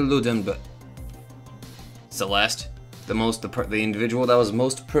Sherry Ludenb. Celeste, the individual that was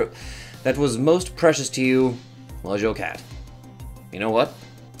most precious to you was your cat. You know what?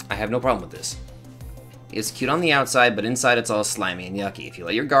 I have no problem with this. It's cute on the outside, but inside it's all slimy and yucky. If you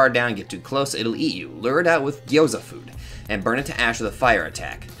let your guard down and get too close, it'll eat you. Lure it out with gyoza food, and burn it to ash with a fire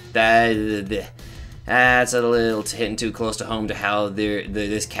attack. That's a little hitting too close to home to how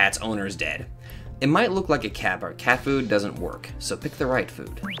this cat's owner is dead. It might look like a cat, but cat food doesn't work, so pick the right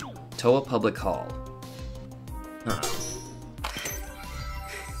food. Toa Public Hall. Huh.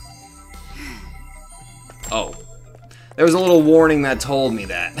 Oh. There was a little warning that told me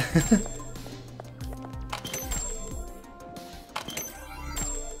that.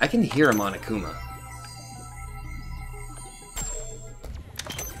 I can hear a Monokuma.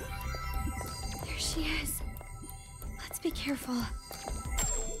 There she is. Let's be careful.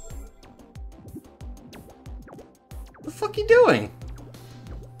 What the fuck you doing?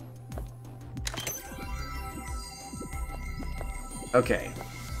 Okay.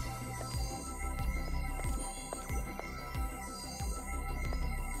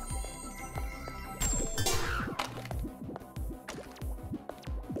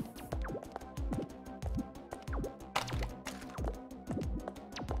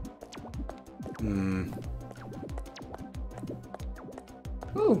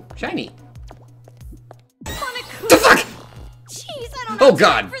 Ooh, shiny. Monokuma! The fuck? Jeez, I don't Oh, have time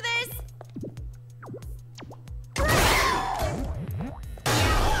God. for this.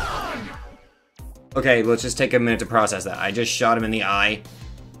 Okay, let's just take a minute to process that. I just shot him in the eye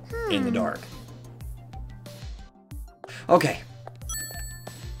in the dark. Okay.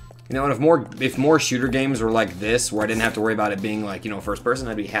 You know, and if more shooter games were like this, where I didn't have to worry about it being like, you know, first person,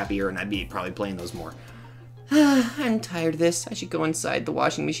 I'd be happier and I'd be probably playing those more. I'm tired of this. I should go inside the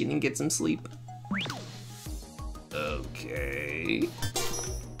washing machine and get some sleep. Okay.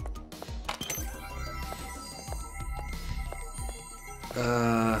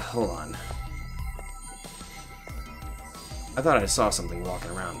 Hold on. I thought I saw something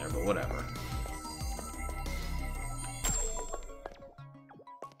walking around there, but whatever.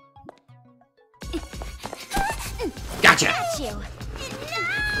 Gotcha! Got you.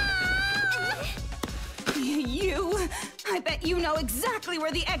 You! I bet you know exactly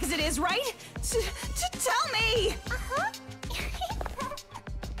where the exit is, right? Tell me! Uh-huh.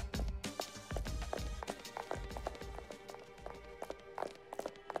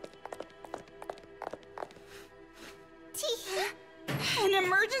 An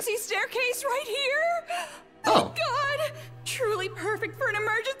emergency staircase right here? Oh. God! Truly perfect for an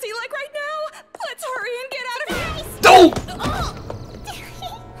emergency like right now! Let's hurry and get out of here! Oh!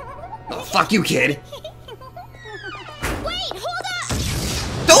 Oh, fuck you, kid! Wait, hold up!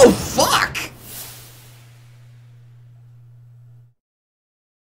 Oh, fuck!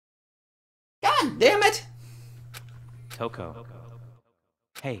 Damn it! Toko.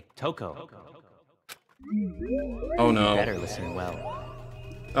 Hey, Toko. Oh no. Better listen well.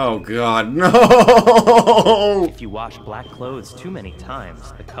 Oh god, no! If you wash black clothes too many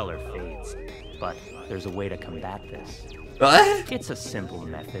times, the color fades. But there's a way to combat this. What? It's a simple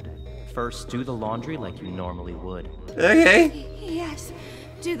method. First, do the laundry like you normally would. Okay. Yes,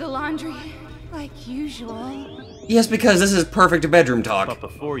 do the laundry like usual. Yes, because this is perfect bedroom talk. But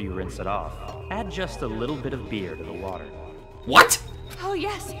before you rinse it off, add just a little bit of beer to the water. What? Oh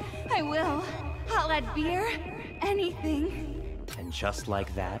yes, I will. I'll add beer, anything. And just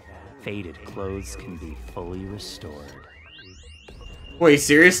like that, faded clothes can be fully restored. Wait,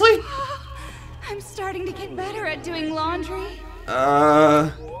 seriously? I'm starting to get better at doing laundry.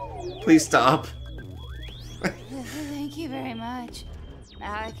 Please stop. Thank you very much.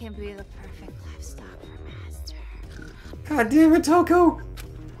 Now I can be the perfect livestock for Master. God damn it, Toko!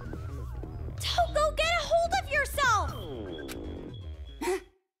 Toko, get a hold of yourself!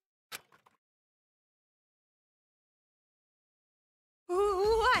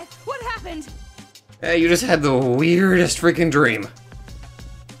 What? What happened? Hey, you just had the weirdest freaking dream.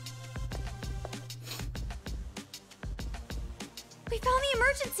 We found the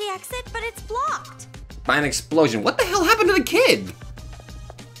emergency exit, but it's blocked. By an explosion. What the hell happened to the kid?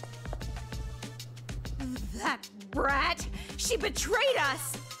 That brat! She betrayed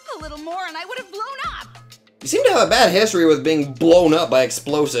us! A little more and I would have blown up! You seem to have a bad history with being blown up by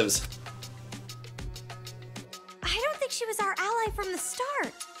explosives. I don't think she was our ally from the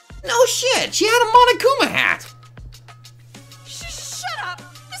start. No shit, she had a Monokuma hat. Shut up!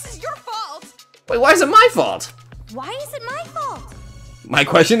 This is your fault! Wait, why is it my fault? Why is it my fault? My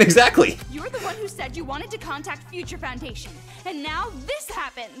question exactly. You're the one who said you wanted to contact Future Foundation, and now this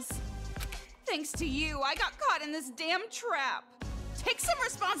happens! Thanks to you, I got caught in this damn trap. Take some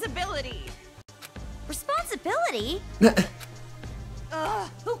responsibility! Responsibility? Ugh,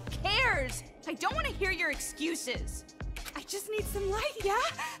 who cares? I don't want to hear your excuses. I just need some light, yeah?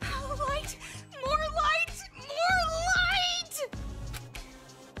 Light! More light! More light!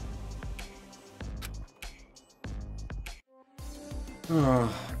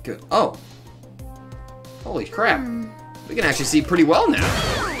 Oh, good. Oh. Holy crap. We can actually see pretty well now.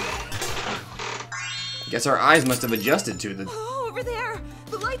 Guess our eyes must have adjusted to the... Oh, over there!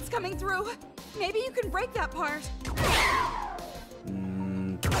 The light's coming through. Maybe you can break that part.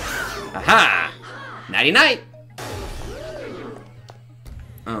 Aha! Nighty-night!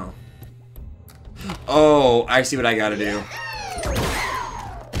 Oh. Oh, I see what I gotta do.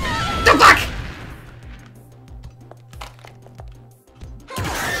 The fuck?!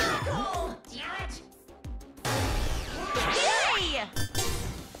 Hey!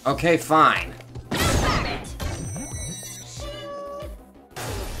 Okay, fine.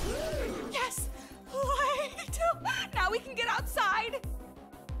 Yes! Light! Now we can get outside!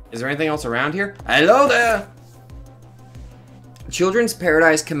 Is there anything else around here? Hello there! Children's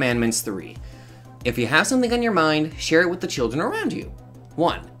Paradise Commandments 3. If you have something on your mind, share it with the children around you.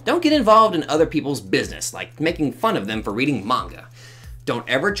 1. Don't get involved in other people's business, like making fun of them for reading manga. Don't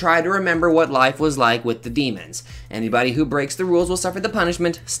ever try to remember what life was like with the demons. Anybody who breaks the rules will suffer the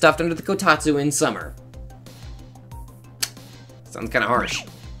punishment stuffed under the kotatsu in summer. Sounds kind of harsh.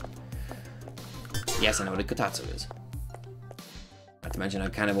 Yes, I know what a kotatsu is. Not to mention,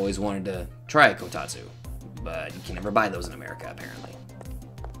 I've kind of always wanted to try a kotatsu, but you can never buy those in America, apparently.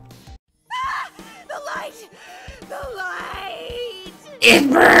 Ah! The light! The light!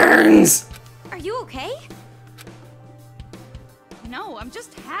 It burns! Are you okay? No, I'm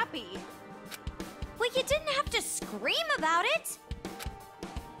just happy. Well, you didn't have to scream about it.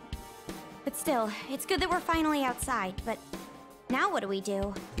 But still, it's good that we're finally outside, but now what do we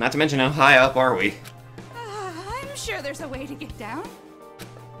do? Not to mention, how high up are we? I'm sure there's a way to get down.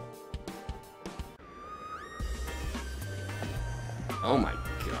 Oh my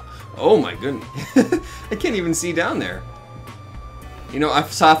god. Oh my goodness. I can't even see down there. You know, I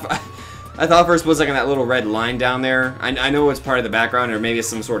thought first was like that little red line down there. I know it's part of the background or maybe it's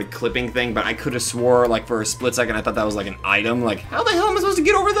some sort of clipping thing, but I could have swore like for a split second I thought that was like an item. Like, how the hell am I supposed to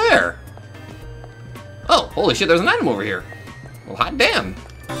get over there? Oh, holy shit, there's an item over here. Well, hot damn.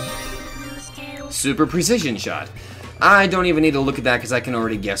 Super precision shot. I don't even need to look at that because I can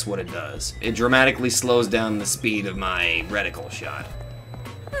already guess what it does. It dramatically slows down the speed of my reticle shot.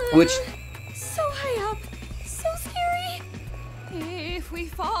 Which... So high up. So scary. If we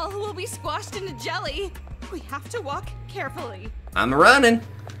fall, we'll be squashed into jelly. We have to walk carefully. I'm running.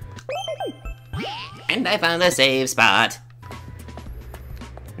 And I found a safe spot.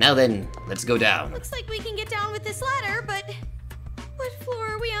 Now then, let's go down. Looks like we can get down with this ladder, but what floor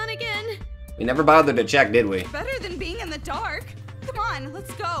are we on again? We never bothered to check, did we? Better than being in the dark. Come on,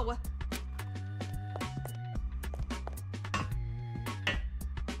 let's go.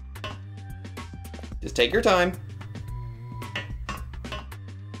 Just take your time.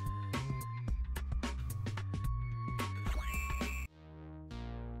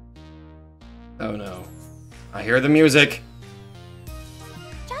 Oh no. I hear the music.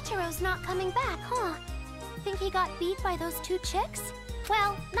 Jotaro's not coming back, huh? Think he got beat by those two chicks?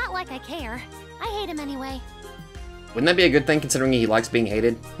 Well, not like I care. I hate him anyway. Wouldn't that be a good thing considering he likes being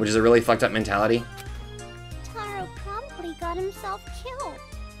hated? Which is a really fucked up mentality. Taro probably got himself killed.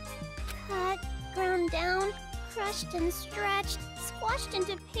 Cut, ground down, crushed and stretched, squashed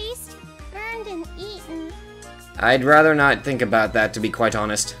into paste, burned and eaten. I'd rather not think about that, to be quite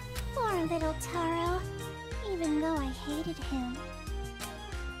honest. Poor little Taro, even though I hated him.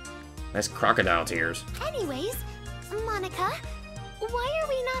 Nice crocodile tears. Anyways, Monica, why are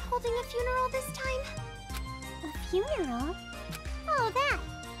we not holding a funeral this time? A funeral? Oh, that.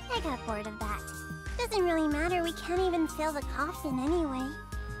 I got bored of that. Doesn't really matter, we can't even fill the coffin anyway.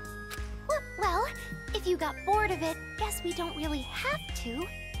 Well, if you got bored of it, guess we don't really have to.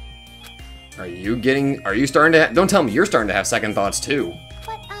 Are you starting to, don't tell me you're starting to have second thoughts too.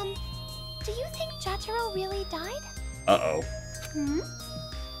 But, do you think Jotaro really died? Uh-oh.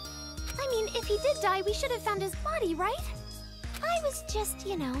 I mean, if he did die, we should have found his body, right? I was just,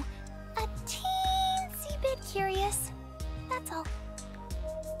 you know, a teensy bit curious. That's all.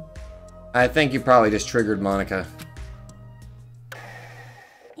 I think you probably just triggered Monica.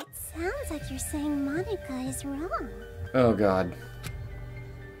 It sounds like you're saying Monica is wrong. Oh god.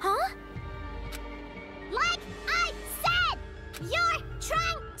 Huh? Like I said! You're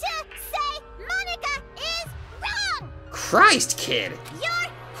trying to say Monica is wrong! Christ, kid!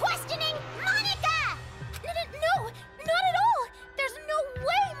 You're questioning Monica! No, not at all! There's no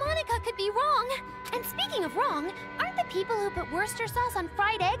way Monica could be wrong! And speaking of wrong, aren't the people who put Worcester sauce on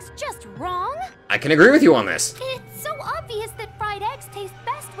fried eggs just wrong? I can agree with you on this. It's so obvious that fried eggs taste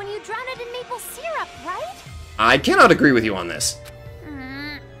best when you drown it in maple syrup, right? I cannot agree with you on this.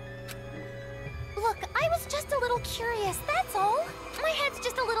 Look, I was just a little curious, that's all. My head's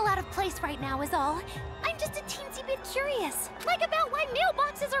just a little out of place right now is all. I'm just a teensy bit curious. Like about why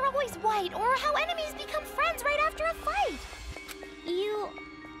mailboxes are always white, or how enemies become friends right after a fight. You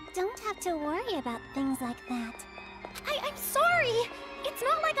don't have to worry about things like that. I'm sorry! It's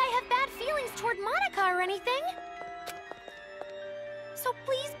not like I have bad feelings toward Monica or anything. So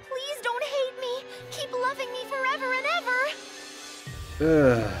please don't hate me. Keep loving me forever and ever.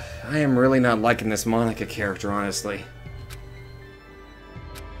 Ugh, I am really not liking this Monica character, honestly.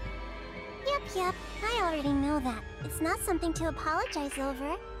 Yep, I already know that. It's not something to apologize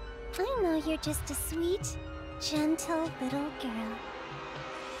over. I know you're just a sweet, gentle little girl.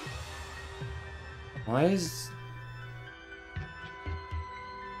 Why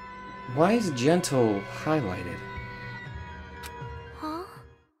is gentle highlighted? Huh?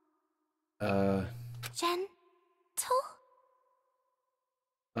 Gentle?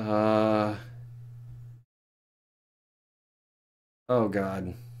 Oh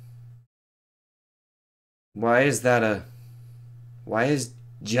god. Why is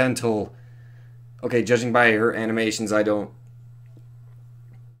gentle? Okay, judging by her animations, I don't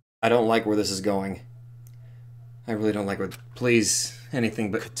like where this is going. I really don't like what, please,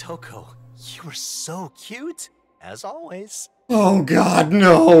 anything but... Kotoko, you were so cute, as always. Oh god,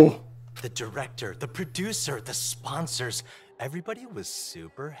 no! The director, the producer, the sponsors, everybody was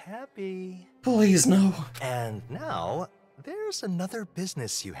super happy. Please, no. And now, there's another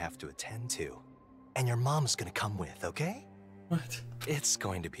business you have to attend to. And your mom's gonna come with, okay? What? It's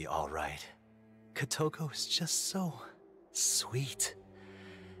going to be alright. Kotoko is just so sweet.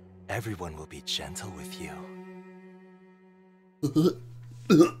 Everyone will be gentle with you.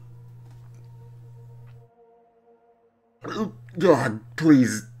 God,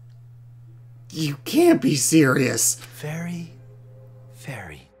 please. You can't be serious. Very,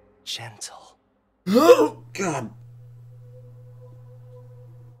 very gentle. Oh, God.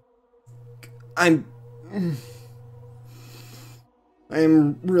 I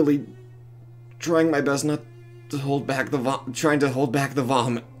am really trying my best not to hold back the trying to hold back the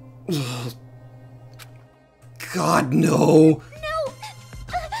vomit. God, no. No!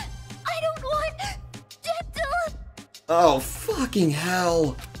 I don't want gentle! Oh, fucking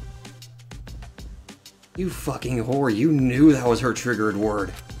hell. You fucking whore, you knew that was her triggered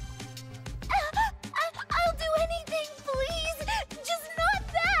word. I'll do anything, please! Just not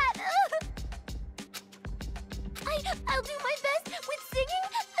that! I'll do my best with singing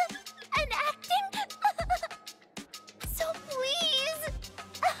and acting. So please!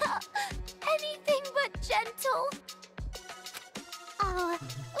 And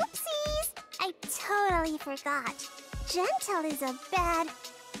forgot. Gentle is a bad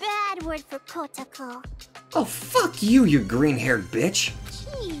word for Kotoko. Oh, fuck you, you green-haired bitch!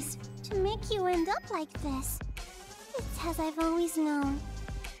 Jeez, to make you end up like this. It's as I've always known.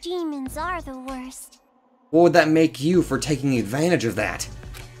 Demons are the worst. What would that make you for taking advantage of that?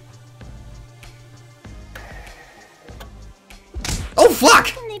 Oh, fuck!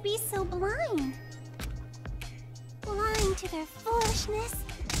 How can they be so blind? Blind to their foolishness,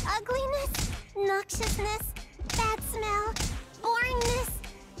 ugliness, noxiousness, bad smell, boringness,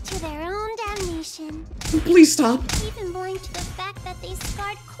 to their own damnation. Please stop. Even blind to the fact that they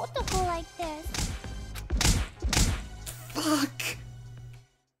scarred Kotoko like this. Fuck.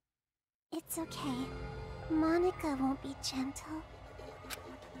 It's okay. Monica won't be gentle.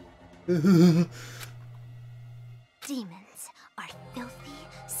 Demons are filthy,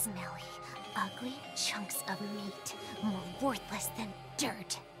 smelly, ugly chunks of meat, more worthless than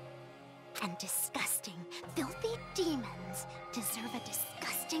dirt. And disgusting, filthy demons deserve a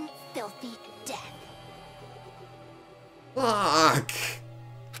disgusting, filthy death. Fuck.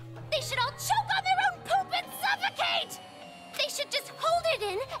 They should all choke on their own poop and suffocate! They should just hold it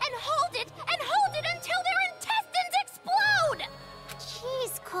in and hold it and hold it until their intestines explode!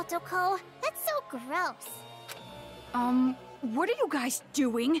 Jeez, Kotoko, that's so gross. What are you guys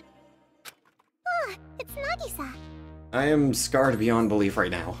doing? Ah, it's Nagisa. I am scarred beyond belief right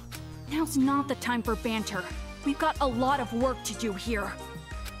now. Now's not the time for banter. We've got a lot of work to do here.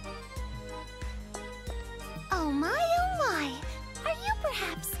 Oh my, are you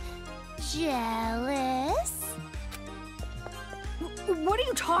perhaps jealous? What are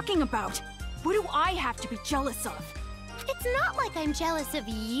you talking about? What do I have to be jealous of? It's not like I'm jealous of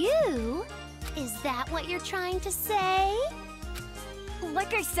you. Is that what you're trying to say?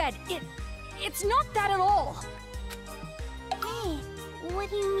 Like I said, it's not that at all. Hey, what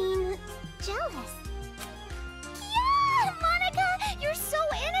do you mean, jealous? Yeah, Monica, you're so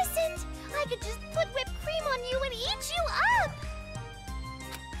innocent. I could just put whipped cream on you and eat you up.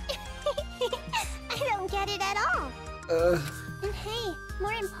 I don't get it at all. And hey,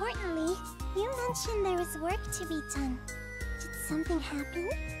 more importantly, you mentioned there was work to be done. Did something happen?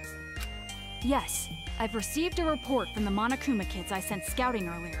 Yes, I've received a report from the Monokuma kids I sent scouting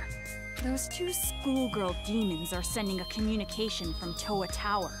earlier. Those two schoolgirl demons are sending a communication from Toa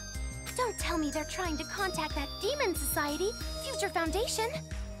Tower. Don't tell me they're trying to contact that demon society, Future Foundation.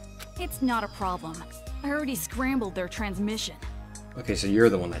 It's not a problem. I already scrambled their transmission. Okay, so you're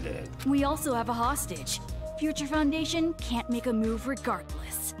the one that did it. We also have a hostage. Future Foundation can't make a move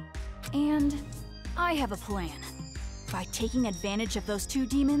regardless. And I have a plan. By taking advantage of those two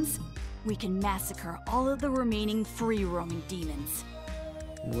demons, we can massacre all of the remaining free-roaming demons.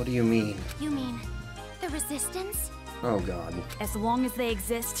 What do you mean? You mean the Resistance? Oh god. As long as they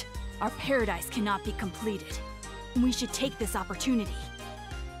exist, our paradise cannot be completed. We should take this opportunity.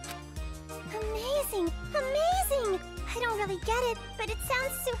 Amazing! Amazing! I don't really get it, but it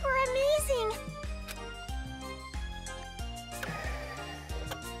sounds super amazing!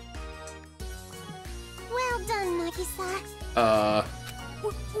 Well done, Nagisa.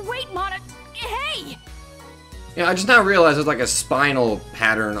 Wait, Mona! Hey! Yeah, I just now realized there's like a spinal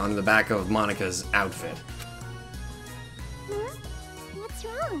pattern on the back of Monica's outfit. What's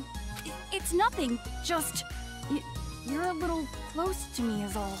wrong? It's nothing, just... You're a little close to me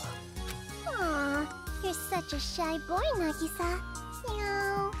is all. Aw, you're such a shy boy, Nagisa.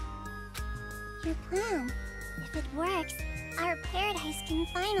 No. Your plan. If it works, our paradise can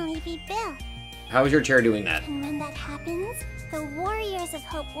finally be built. How is your chair doing that? And when that happens, the Warriors of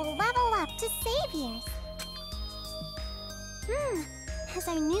Hope will level up to Saviors. As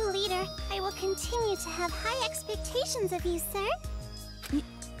our new leader, I will continue to have high expectations of you, sir.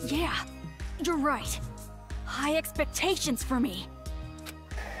 Yeah, you're right. High expectations for me.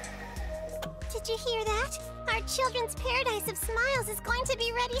 Did you hear that? Our children's paradise of smiles is going to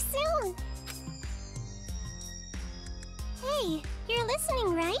be ready soon. Hey, you're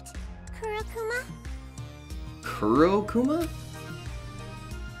listening, right? Kurokuma? Kurokuma?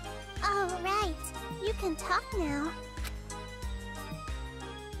 Oh, right. You can talk now.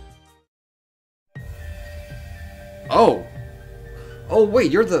 Oh! Oh wait,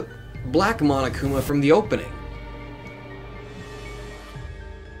 you're the Black Monokuma from the opening.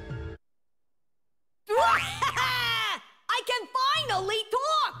 I can finally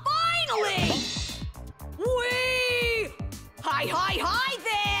talk! Finally! Whee! Hi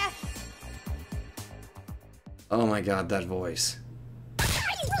there! Oh my god, that voice.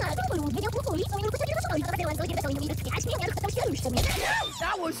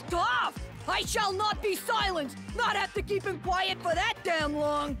 That was tough! I shall not be silenced! Not have to keep him quiet for that damn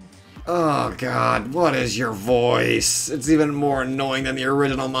long! Oh god, what is your voice? It's even more annoying than the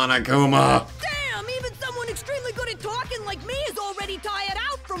original Monokuma. Damn, even someone extremely good at talking like me is already tired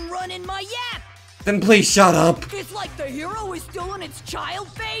out from running my yap. Then please shut up. It's like the hero is still in its child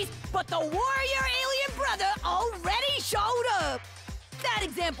phase, but the warrior alien brother already showed up. That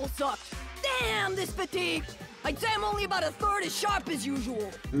example sucked. Damn, this fatigue. I'd say I'm only about a third as sharp as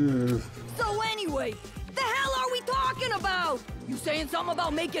usual. So anyway, the hell are we talking about? You saying something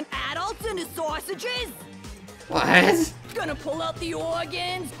about making adults into sausages? What? Gonna pull out the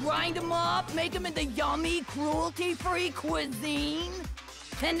organs, grind them up, make them into yummy, cruelty-free cuisine?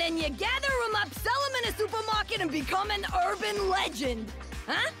 And then you gather them up, sell them in a supermarket, and become an urban legend.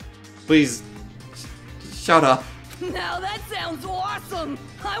 Huh? Please, shut up. Now that sounds awesome.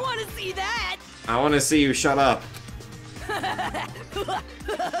 I want to see that. I want to see you shut up.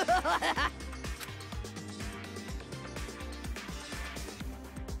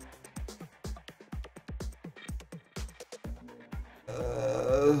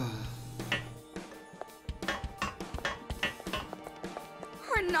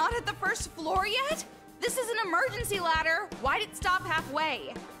 We're not at the first floor yet? This is an emergency ladder. Why'd it stop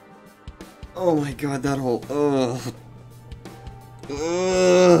halfway? Oh my god, that whole... Ugh.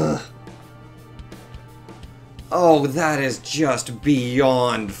 Ugh. Oh, that is just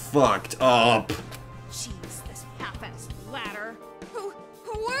beyond fucked up. Jeez, this half-assed ladder.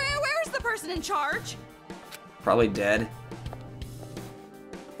 Where's the person in charge? Probably dead.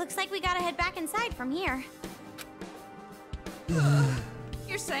 Looks like we gotta head back inside from here.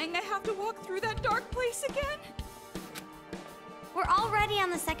 You're saying I have to walk through that dark place again? We're already on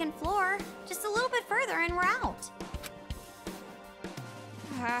the second floor. Just a little bit further and we're out.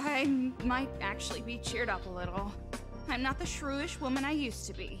 I might actually be cheered up a little. I'm not the shrewish woman I used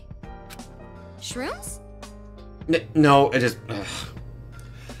to be. Shrooms? No, it is... Ugh.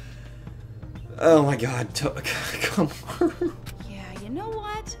 Oh my god, come on. Yeah, you know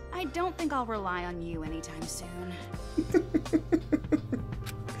what? I don't think I'll rely on you anytime soon.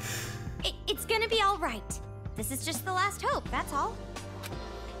 It's gonna be all right. This is just the last hope, that's all.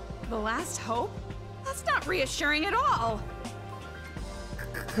 The last hope? That's not reassuring at all.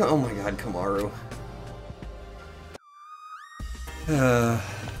 Oh my god, Kamaru.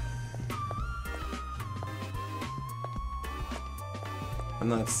 I'm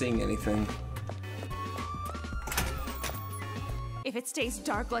not seeing anything. If it stays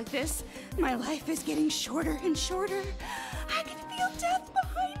dark like this, my life is getting shorter and shorter. I can feel death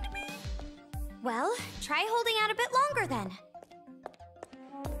behind me. Well, try holding out a bit longer then.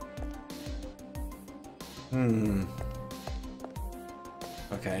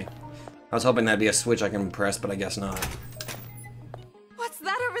 Okay. I was hoping that'd be a switch I can press, but I guess not. What's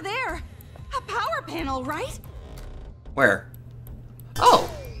that over there? A power panel, right? Where? Oh!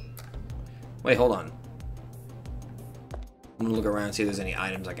 Wait, hold on. I'm gonna look around and see if there's any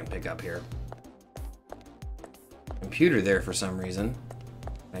items I can pick up here. Computer there for some reason.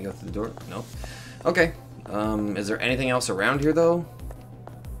 Can I go through the door? No. Okay. Is there anything else around here, though?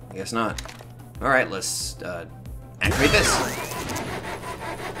 I guess not. Alright, let's, activate this!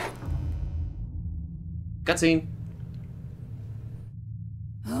 Cutscene.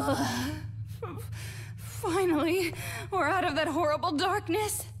 Finally, we're out of that horrible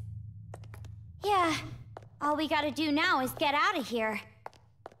darkness. Yeah, all we gotta do now is get out of here.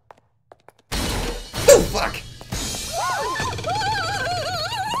 Oh, fuck!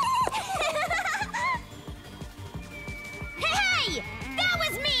 Hey! That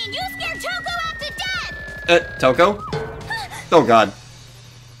was mean! You scared Toko out to death! Toko? Oh god.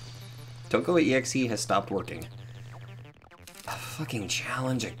 Toko EXE has stopped working. A fucking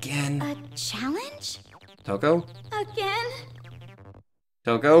challenge again? A challenge? Toko? Again?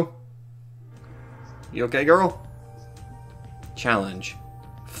 Toko? You okay, girl? Challenge.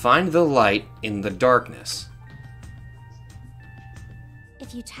 Find the light in the darkness.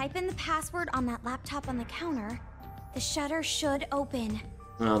 If you type in the password on that laptop on the counter, the shutter should open.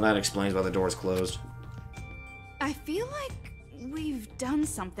 Well, that explains why the door's closed. I feel like we've done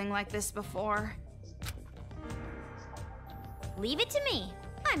something like this before. Leave it to me.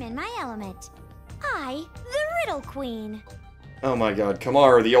 I'm in my element. I, the Riddle Queen. Oh my god,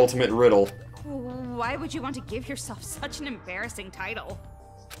 Kamaru, the ultimate riddle. Why would you want to give yourself such an embarrassing title?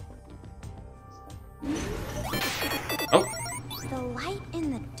 Oh. The light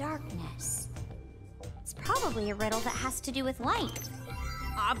in the darkness. It's probably a riddle that has to do with light.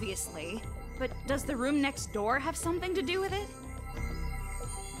 Obviously. But does the room next door have something to do with it?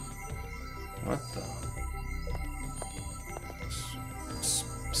 What the?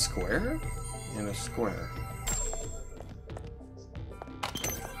 Square? In a square.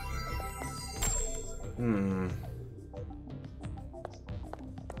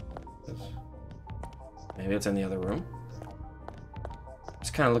 Maybe it's in the other room.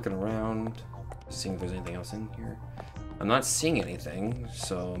 Just kind of looking around, seeing if there's anything else in here. I'm not seeing anything,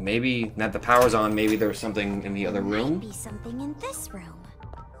 so maybe now that the power's on, maybe there's something in the other room. Might be something in this room.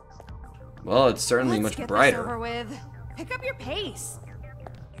 Well, it's certainly Let's much get brighter. This over with. Pick up your pace.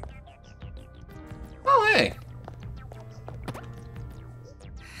 Oh, hey.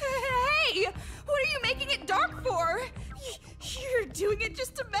 Hey! What are you making it dark for? You're doing it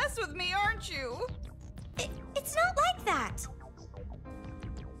just to mess with me, aren't you? It's not like that.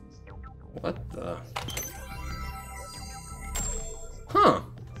 What the? Huh.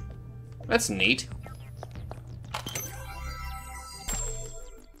 That's neat.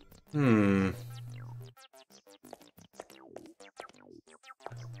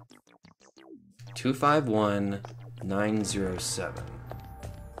 251907.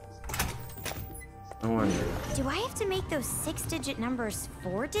 I wonder. Do I have to make those 6-digit numbers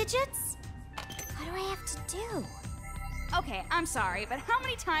 4 digits? What do I have to do? Okay, I'm sorry, but how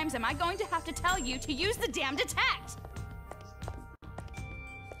many times am I going to have to tell you to use the damn detect?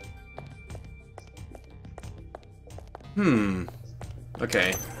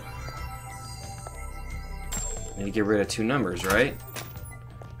 Okay. Need to get rid of 2 numbers, right?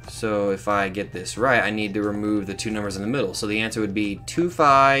 So if I get this right, I need to remove the 2 numbers in the middle. So the answer would be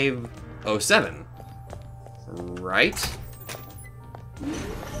 2507. Right?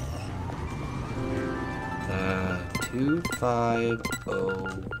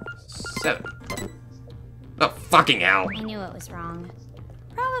 2507. Oh, fucking hell. I knew it was wrong.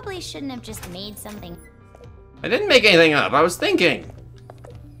 Probably shouldn't have just made something. I didn't make anything up. I was thinking.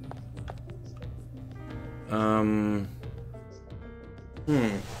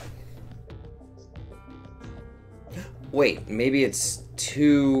 Wait, maybe it's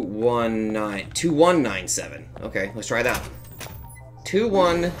 2197. Okay, let's try that one.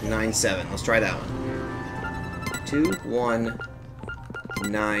 2197. Let's try that one.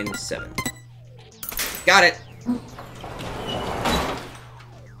 2197. Got it.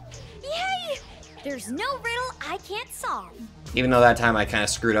 Yay! There's no riddle I can't solve. Even though that time I kind of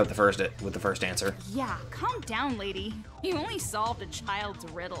screwed up with the first answer. Yeah, calm down, lady. You only solved a child's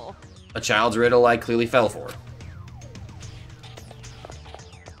riddle. A child's riddle I clearly fell for.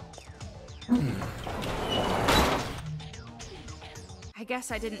 I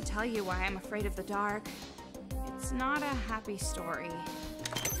guess I didn't tell you why I'm afraid of the dark. It's not a happy story.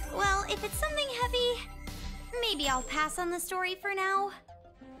 Well, if it's something heavy, maybe I'll pass on the story for now.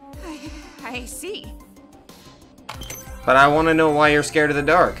 I see. But I want to know why you're scared of the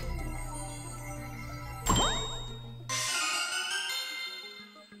dark.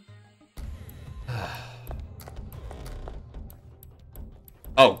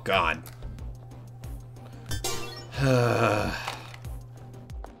 Oh, God.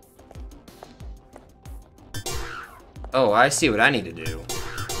 Oh, I see what I need to do.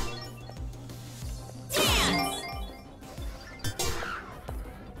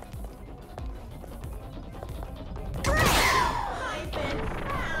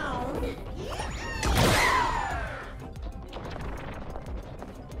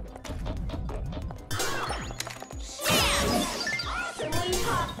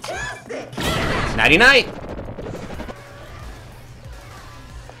 Nighty night.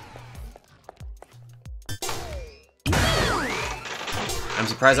 I'm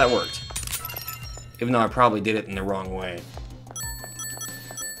surprised that worked. Even though I probably did it in the wrong way.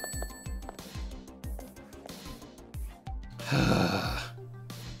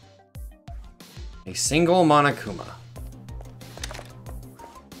 A single Monokuma.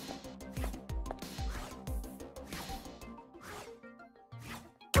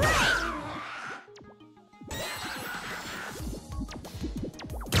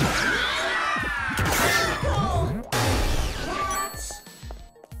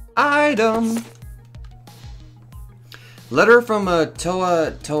 Item. Letter from a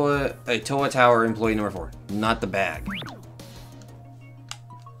Toa Tower employee number 4. Not the bag.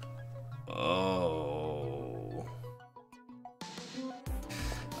 Oh.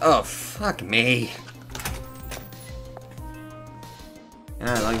 Oh, fuck me.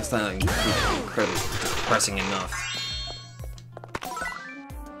 Like it's not incredibly depressing enough.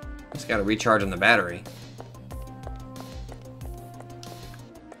 Just gotta recharge on the battery.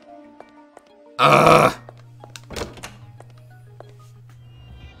 Ugh!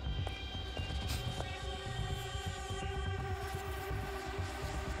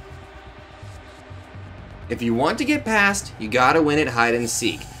 If you want to get past, you gotta win at hide and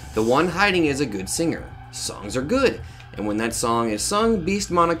seek. The one hiding is a good singer. Songs are good. And when that song is sung, Beast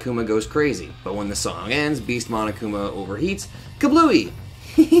Monokuma goes crazy. But when the song ends, Beast Monokuma overheats. Kablooey!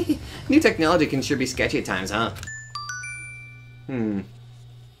 New technology can sure be sketchy at times, huh?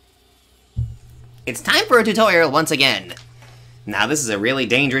 It's time for a tutorial once again. Now this is a really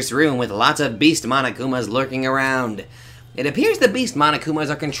dangerous room with lots of Beast Monokumas lurking around. It appears the Beast Monokumas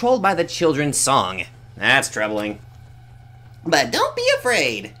are controlled by the children's song. That's troubling. But don't be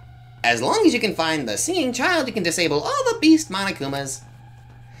afraid. As long as you can find the singing child, you can disable all the Beast Monokumas.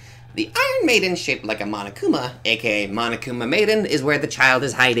 The Iron Maiden shaped like a Monokuma, aka Monokuma Maiden, is where the child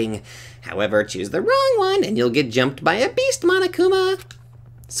is hiding. However, choose the wrong one and you'll get jumped by a Beast Monokuma.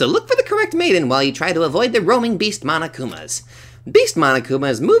 So look for the correct maiden while you try to avoid the roaming Beast Monokumas. Beast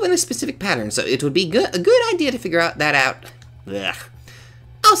Monokumas move in a specific pattern, so it would be a good idea to figure that out. Ugh.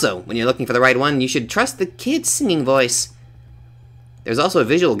 Also, when you're looking for the right one, you should trust the kid's singing voice. There's also a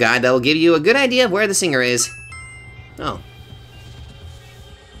visual guide that will give you a good idea of where the singer is. Oh.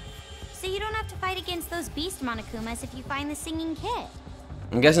 So you don't have to fight against those Beast Monokumas if you find the singing kid.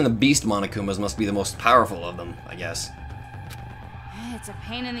 I'm guessing the Beast Monokumas must be the most powerful of them, I guess. It's a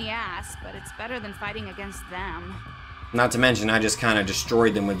pain in the ass, but it's better than fighting against them. Not to mention, I just kind of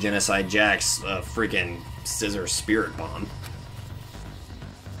destroyed them with Genocide Jack's freaking scissor spirit bomb.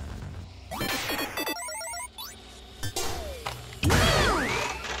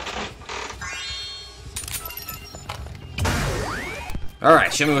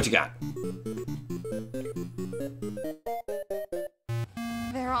 Alright, show me what you got.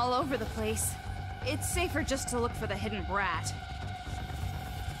 They're all over the place. It's safer just to look for the hidden brat.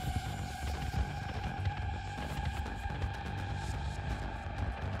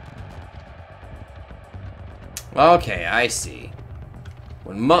 Okay, I see.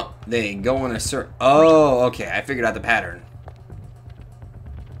 When they go in a certain... Oh, okay, I figured out the pattern.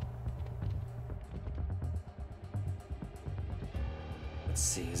 Let's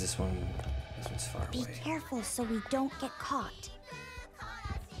see, is this one... This one's far Be away. careful so we don't get caught.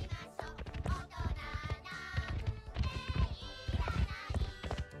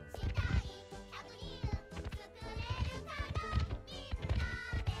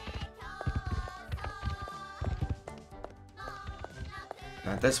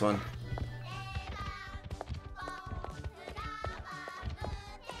 Not this one.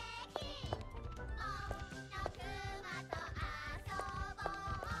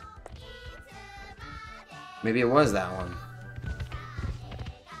 Maybe it was that one.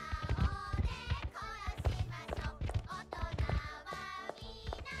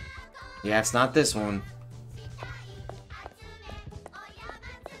 Yeah, it's not this one.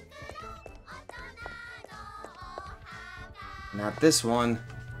 Not this one.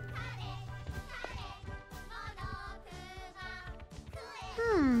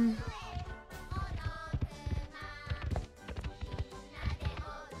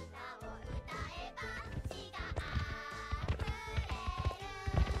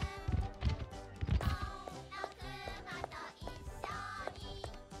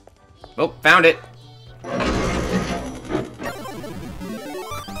 Oh, found it.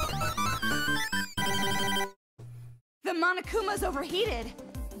 The Monokuma's overheated.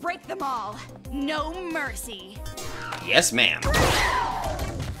 Break them all. No mercy. Yes, ma'am.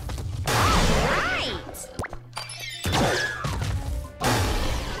 Right.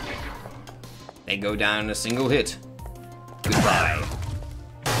 They go down in a single hit. Goodbye.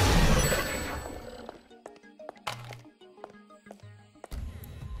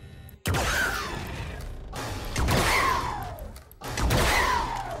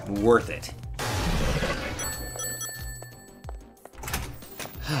 Worth it.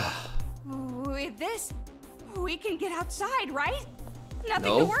 With this, we can get outside, right? Nothing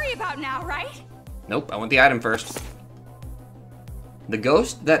No. to worry about now, right? Nope, I want the item first. The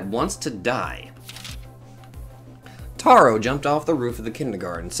ghost that wants to die. Taro jumped off the roof of the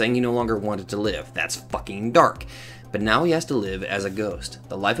kindergarten, saying he no longer wanted to live. That's fucking dark. But now he has to live as a ghost.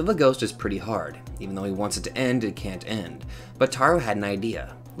 The life of a ghost is pretty hard. Even though he wants it to end, it can't end. But Taro had an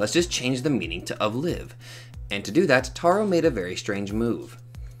idea. Let's just change the meaning to of live. And to do that, Taro made a very strange move.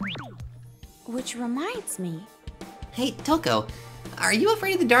 Which reminds me. Hey, Toko, are you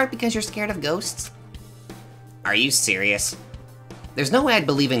afraid of the dark because you're scared of ghosts? Are you serious? There's no way I'd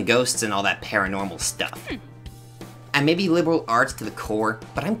believe in ghosts and all that paranormal stuff. I may be liberal arts to the core,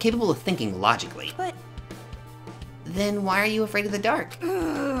 but I'm capable of thinking logically. But Then why are you afraid of the dark?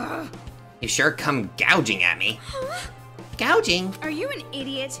 You sure come gouging at me. Gouging? Are you an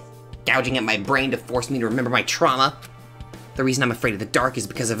idiot? Gouging at my brain to force me to remember my trauma. The reason I'm afraid of the dark is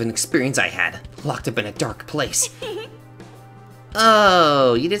because of an experience I had, locked up in a dark place.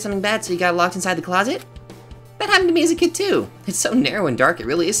 Oh, you did something bad so you got locked inside the closet? That happened to me as a kid too. It's so narrow and dark, it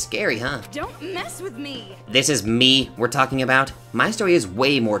really is scary, huh? Don't mess with me! This is me we're talking about. My story is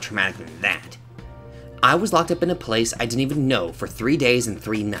way more traumatic than that. I was locked up in a place I didn't even know for 3 days and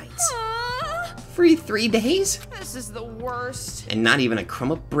 3 nights. For 3 days? This is the worst. And not even a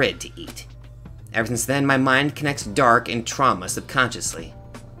crumb of bread to eat. Ever since then, my mind connects dark and trauma subconsciously.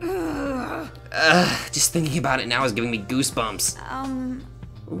 Just thinking about it now is giving me goosebumps.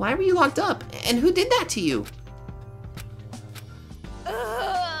 Why were you locked up? And who did that to you?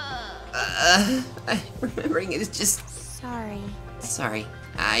 Remembering it is just... Sorry. Sorry,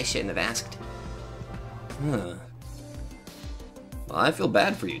 I shouldn't have asked. Huh. Well, I feel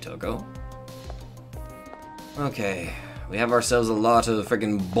bad for you, Toko. Okay, we have ourselves a lot of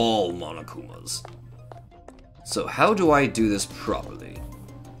friggin' ball Monokumas. So how do I do this properly?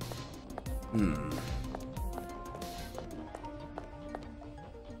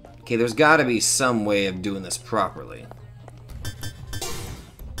 Okay, there's gotta be some way of doing this properly.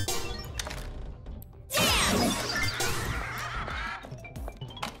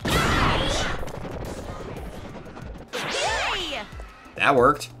 That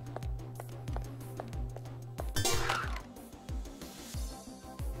worked.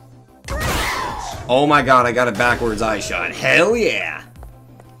 Oh my god, I got a backwards eye shot. Hell yeah!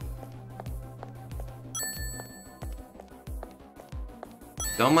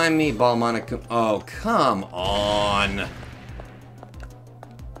 Don't mind me, Ball Monaco. Oh, come on.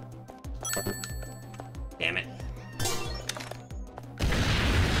 Damn it.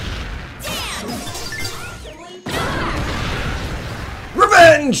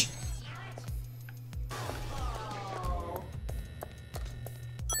 Revenge!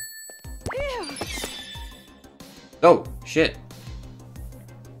 Oh, shit.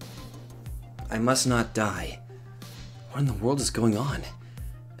 I must not die. What in the world is going on?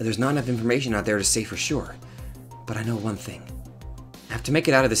 There's not enough information out there to say for sure. But I know one thing. I have to make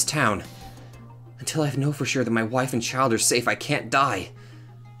it out of this town. Until I know for sure that my wife and child are safe, I can't die.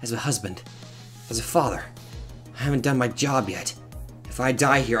 As a husband. As a father. I haven't done my job yet. If I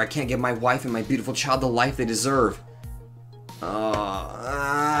die here, I can't give my wife and my beautiful child the life they deserve.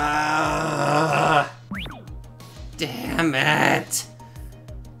 Damn it!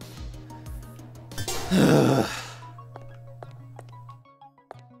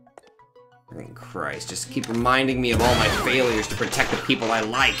 Freaking Christ, just keep reminding me of all my failures to protect the people I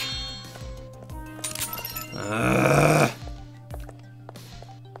like.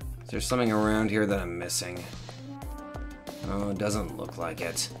 Is there something around here that I'm missing? Oh, it doesn't look like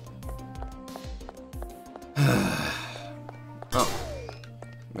it. Oh.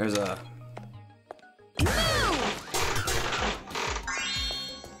 There's a...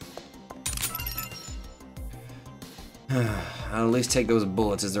 I'll at least take those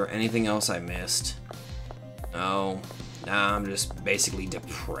bullets. Is there anything else I missed? Oh. Nah, I'm just basically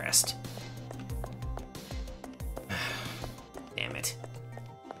depressed. Damn it.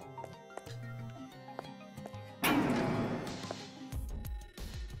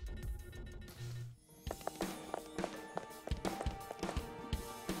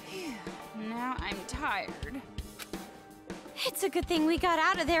 Now I'm tired. It's a good thing we got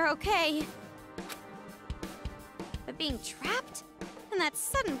out of there okay. But being trapped? And that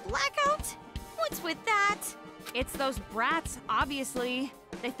sudden blackout? What's with that? It's those brats, obviously.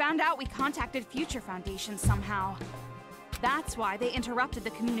 They found out we contacted Future Foundation somehow. That's why they interrupted the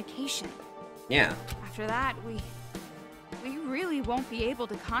communication. Yeah. After that, we really won't be able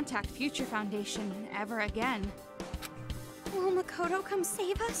to contact Future Foundation ever again. Will Makoto come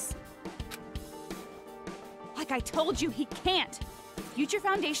save us? Like I told you, he can't. If Future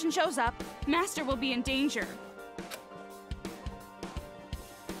Foundation shows up, Master will be in danger.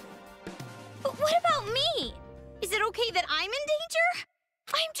 But what about me? Is it okay that I'm in danger?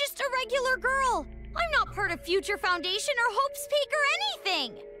 I'm just a regular girl. I'm not part of Future Foundation or Hope's Peak or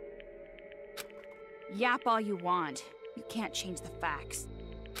anything. Yap all you want. You can't change the facts.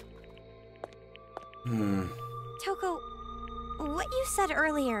 Toko, what you said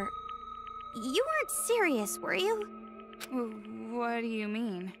earlier, you weren't serious, were you? What do you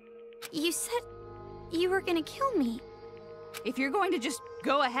mean? You said you were gonna kill me. If you're going to just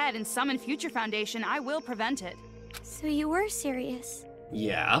go ahead and summon Future Foundation, I will prevent it. So you were serious?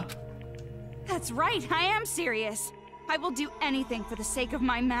 Yeah. That's right, I am serious. I will do anything for the sake of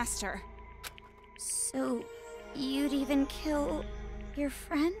my master. So you'd even kill your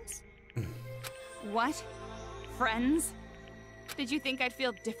friends? What? Friends? Did you think I'd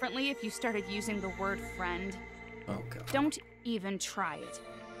feel differently if you started using the word friend? Oh, God. Don't even try it.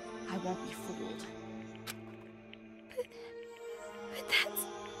 I won't be fooled. But that's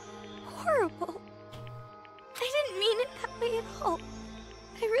horrible. I didn't mean it that way at all.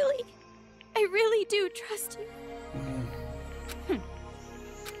 I really do trust you.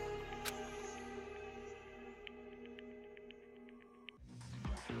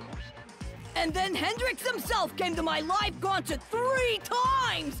 And then Hendrix himself came to my life gauntlet 3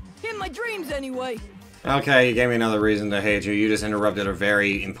 times! In my dreams, anyway. Okay, you gave me another reason to hate you. You just interrupted a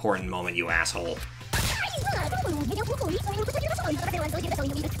very important moment, you asshole.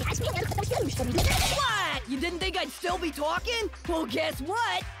 What? You didn't think I'd still be talking? Well, guess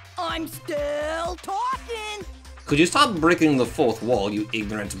what? I'm still talking! Could you stop breaking the fourth wall, you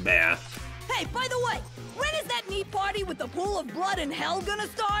ignorant bear? Hey, by the way, when is that neat party with the pool of blood and hell gonna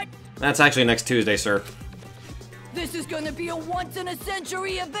start? That's actually next Tuesday, sir. This is gonna be a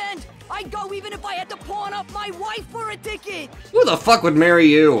once-in-a-century event! I'd go even if I had to pawn off my wife for a ticket! Who the fuck would marry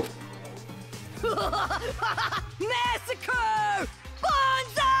you? Massacre!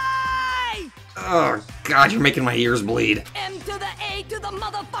 Bonsai! Oh, God, you're making my ears bleed. M to the A to the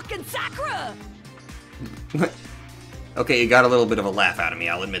motherfucking Sacra! Okay, you got a little bit of a laugh out of me,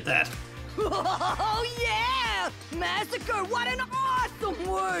 I'll admit that. Oh, yeah! Massacre, what an awesome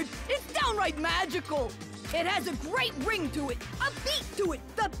word! It's downright magical! It has a great ring to it, a beat to it,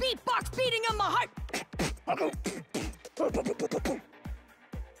 the beatbox beating in my heart!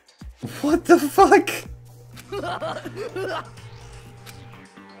 What the fuck?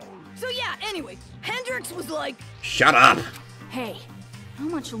 So yeah, anyway, Hendrix was like... Shut up! Hey, how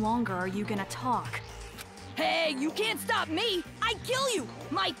much longer are you gonna talk? Hey, you can't stop me! I'd kill you!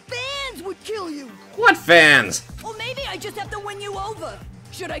 My fans would kill you! What fans? Or maybe I just have to win you over.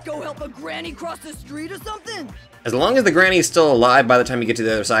 Should I go help a granny cross the street or something? As long as the granny's still alive by the time you get to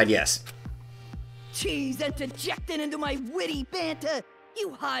the other side, yes. Jeez, interjecting into my witty banter,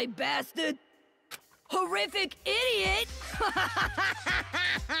 you high bastard! Horrific idiot!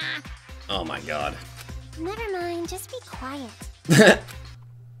 Oh my god. Never mind, just be quiet.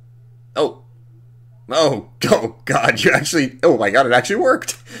 Oh. Oh god, you actually... Oh my god, it actually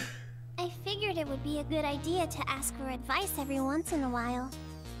worked! I figured it would be a good idea to ask for advice every once in a while,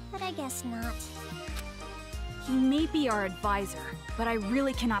 but I guess not. You may be our advisor, but I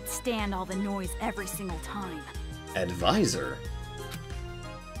really cannot stand all the noise every single time. Advisor?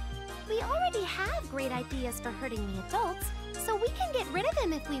 We already have great ideas for hurting the adults, so we can get rid of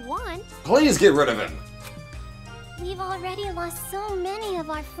him if we want. Please get rid of him! We've already lost so many of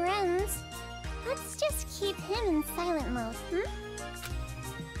our friends. Let's just keep him in silent mode,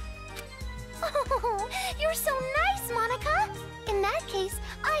 Oh, you're so nice, Monica! In that case,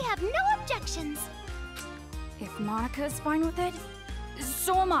 I have no objections. If Monica's fine with it,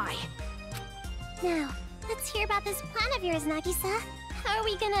 so am I. Now, let's hear about this plan of yours, Nagisa. How are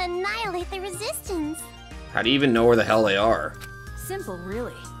we gonna annihilate the resistance? How do you even know where the hell they are? Simple,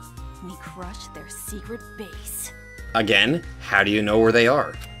 really. We crush their secret base. Again, how do you know where they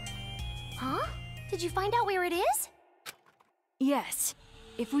are? Huh? Did you find out where it is? Yes.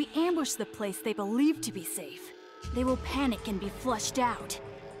 If we ambush the place they believe to be safe, they will panic and be flushed out.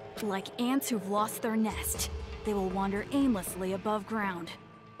 Like ants who've lost their nest, they will wander aimlessly above ground.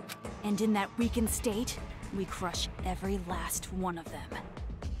 And in that weakened state, we crush every last one of them.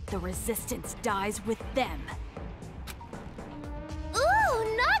 The resistance dies with them.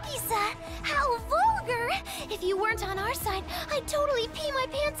 Ooh, Nagisa! How vulgar! If you weren't on our side, I'd totally pee my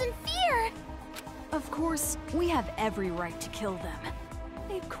pants in fear! Of course, we have every right to kill them.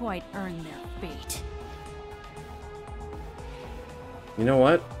 They've quite earned their fate. You know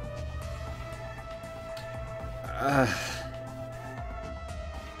what?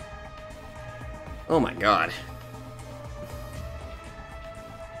 Oh my god.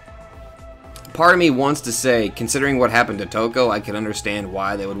 Part of me wants to say, considering what happened to Toko, I could understand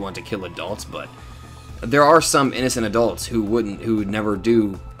why they would want to kill adults, but there are some innocent adults who would never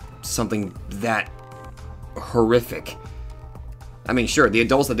do something that horrific. I mean, sure, the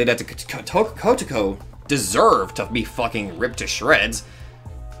adults that did that to Kotoko deserve to be fucking ripped to shreds,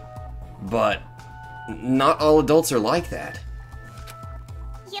 but not all adults are like that.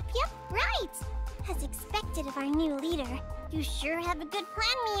 Yep, right! As expected of our new leader, you sure have a good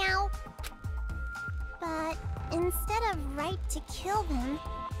plan, Meow. But instead of right to kill them,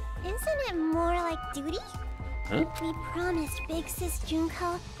 isn't it more like duty? Huh? We promised Big Sis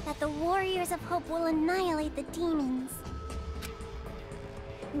Junko that the Warriors of Hope will annihilate the demons.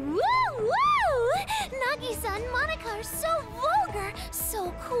 Woo woo! Nagisa and Monica are so vulgar,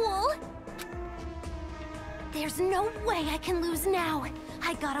 so cool. There's no way I can lose now.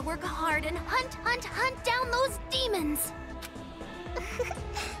 I gotta work hard and hunt down those demons.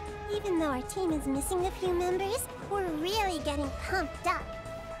 Even though our team is missing a few members, we're really getting pumped up.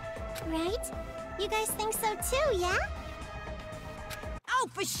 Right? You guys think so too, yeah? Oh,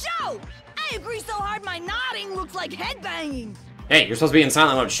 for sure! I agree so hard my nodding looks like headbanging. Hey, you're supposed to be in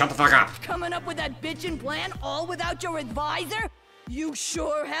silent mode. Shut the fuck up. Coming up with that bitchin' plan all without your advisor? You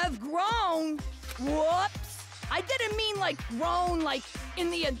sure have grown. Whoops. I didn't mean like grown, like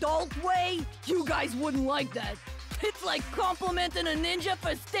in the adult way. You guys wouldn't like that. It's like complimenting a ninja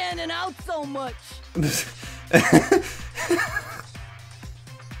for standing out so much.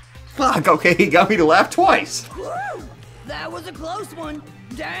 Fuck, okay, he got me to laugh twice. Whew, that was a close one.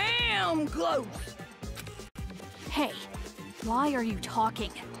 Damn close. Hey, why are you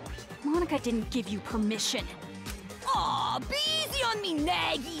talking? Monica didn't give you permission. Aw, be easy on me,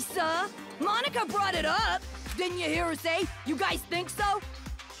 Nagisa. Monica brought it up. Didn't you hear her say, you guys think so?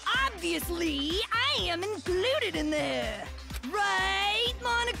 Obviously, I am included in there. Right,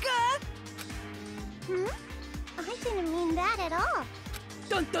 Monica? I didn't mean that at all.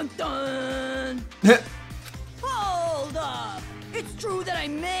 Dun dun dun! Hold up! It's true that I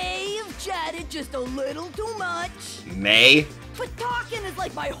may have chatted just a little too much. May? But talking is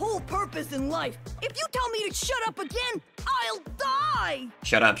like my whole purpose in life. If you tell me to shut up again, I'll die!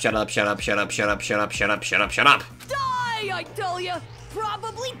 Shut up, shut up, shut up, shut up, shut up, shut up, shut up, shut up, shut up. Die, I tell ya!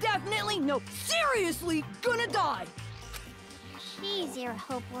 Probably, definitely, no, seriously, gonna die! Jeez, you're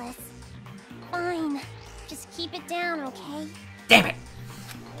hopeless. Fine. Just keep it down, okay? Damn it!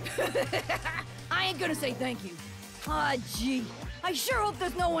 I ain't gonna say thank you. Ah, gee. I sure hope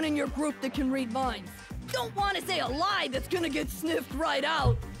there's no one in your group that can read minds. Don't want to say a lie that's gonna get sniffed right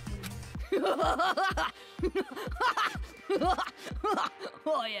out. Oh,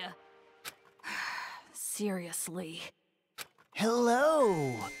 yeah. Seriously.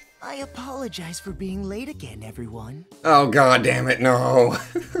 Hello. I apologize for being late again, everyone. Oh, god damn it, no.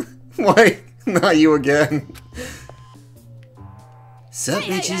 Why? Not you again. Sup,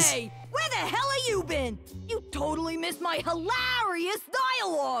 bitches? Hey, where the hell have you been? You totally missed my hilarious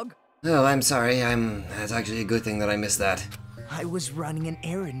dialogue. Oh, I'm sorry. That's actually a good thing that I missed that. I was running an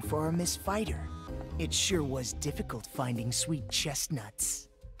errand for our Miss Fighter. It sure was difficult finding sweet chestnuts.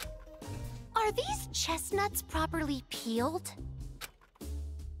 Are these chestnuts properly peeled?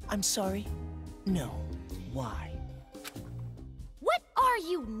 I'm sorry? No. Why? What are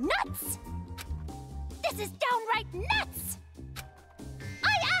you, nuts? This is downright nuts!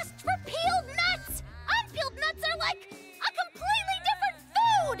 I asked for peeled nuts! Unpeeled nuts are like a completely different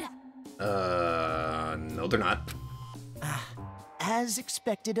food! No, they're not. As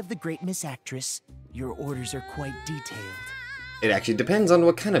expected of the great Miss Actress, your orders are quite detailed. It actually depends on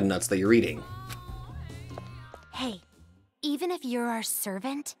what kind of nuts that you're eating. Hey, even if you're our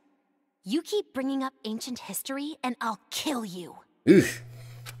servant, you keep bringing up ancient history and I'll kill you. Oof.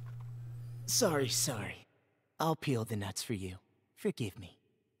 Sorry. I'll peel the nuts for you. Forgive me.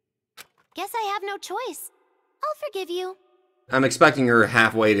 Guess I have no choice. I'll forgive you. I'm expecting her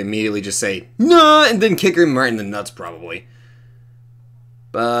halfway to immediately just say, "No," and then kick her right in the nuts, probably.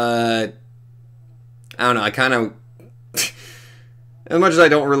 But I don't know, I kind of... as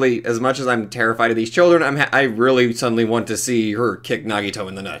much as I'm terrified of these children, I really suddenly want to see her kick Nagito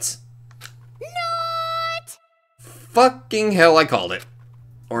in the nuts. Not! Fucking hell, I called it.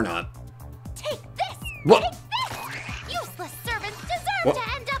 Or not. Take this! What? Take this! Useless servants deserve to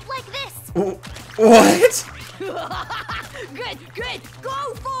end up like this! What? Good,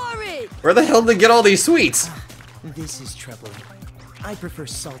 go for it! Where the hell did they get all these sweets? This is troubling. I prefer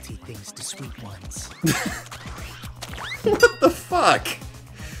salty things to sweet ones. What the fuck?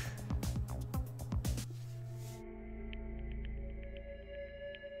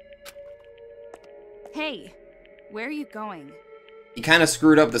 Hey, where are you going? You kind of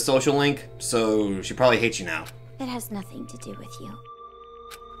screwed up the social link, so she probably hates you now. It has nothing to do with you.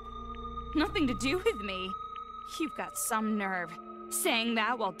 Nothing to do with me. You've got some nerve. Saying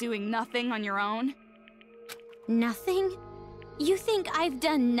that while doing nothing on your own. Nothing? You think I've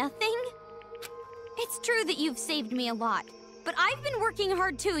done nothing? It's true that you've saved me a lot, but I've been working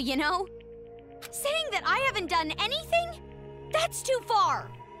hard too, you know? Saying that I haven't done anything? That's too far!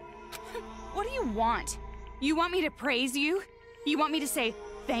 What do you want? You want me to praise you? You want me to say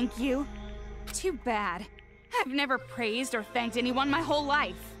thank you? Too bad. I've never praised or thanked anyone my whole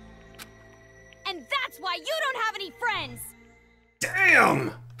life. And that's why you don't have any friends!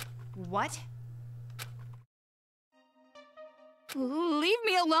 Damn! What? Leave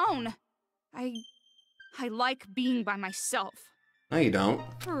me alone. I like being by myself. No, you don't.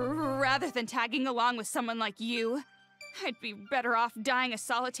 Rather than tagging along with someone like you, I'd be better off dying a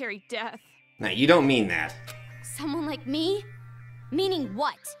solitary death. Now, you don't mean that. Someone like me? Meaning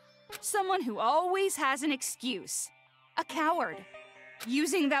what? Someone who always has an excuse. A coward.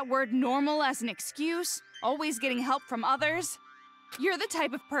 Using that word normal as an excuse, always getting help from others. You're the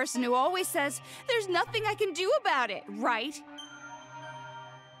type of person who always says, there's nothing I can do about it, right?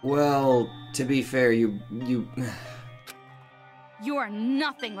 Well, to be fair, you... You are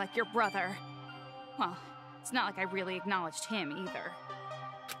nothing like your brother. Well, it's not like I really acknowledged him either.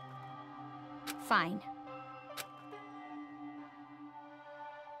 Fine.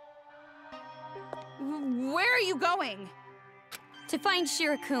 Where are you going? To find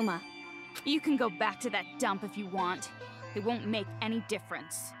Shirakuma. You can go back to that dump if you want. It won't make any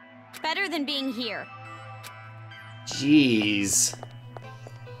difference. Better than being here. Jeez.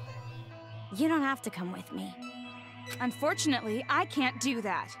 You don't have to come with me. Unfortunately, I can't do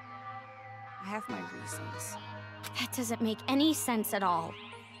that. I have my reasons. That doesn't make any sense at all.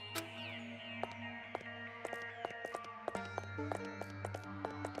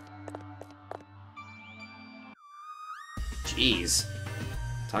 Jeez.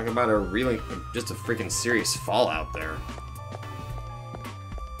 Talk about a really, just a freaking serious fallout there.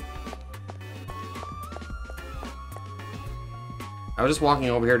 I was just walking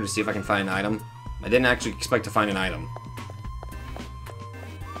over here to see if I can find an item. I didn't actually expect to find an item.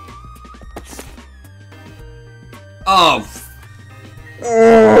 Oh!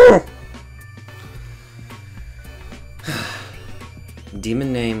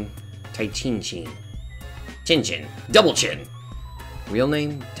 Demon name, Taichin-chin. Chin-chin. Double chin! Real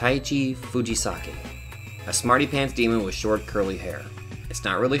name, Taichi Fujisake. A smarty pants demon with short curly hair. It's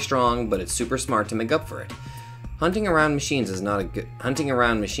not really strong, but it's super smart to make up for it. Hunting around machines is not a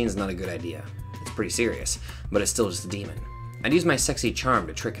good idea. It's pretty serious, but it's still just a demon. I'd use my sexy charm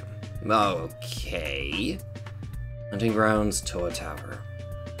to trick him. Okay. Hunting grounds, Toa Tower.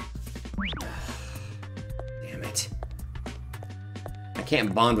 Damn it. I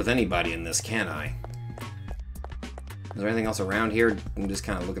can't bond with anybody in this, can I? Is there anything else around here? I'm just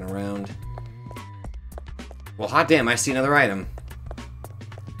kind of looking around. Well, hot damn, I see another item.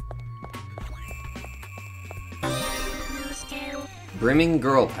 Brimming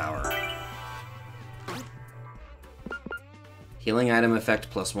Girl Power. Healing item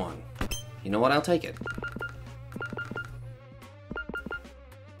effect +1. You know what? I'll take it.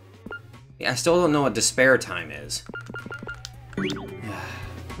 Yeah, I still don't know what despair time is.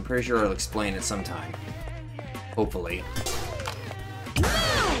 I'm pretty sure it'll explain it sometime. Hopefully.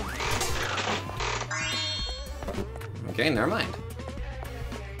 Okay, never mind.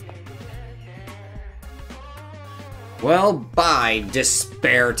 Well, bye,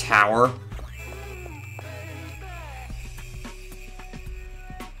 Despair Tower.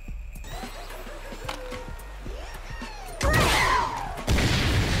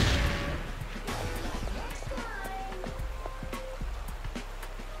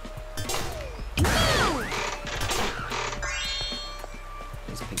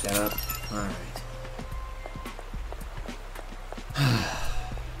 Let's pick that up. Alright.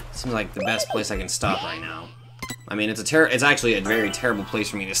 Seems like the best place I can stop right now. I mean, it's actually a very terrible place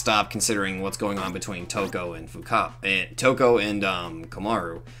for me to stop, considering what's going on between Toko and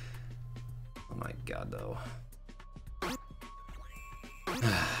Komaru. Oh my god, though.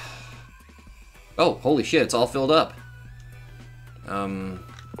 Oh, holy shit! It's all filled up. No,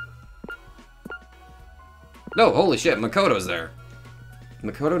 holy shit! Makoto's there.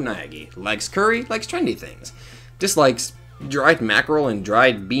 Makoto Naegi likes curry, likes trendy things, dislikes dried mackerel and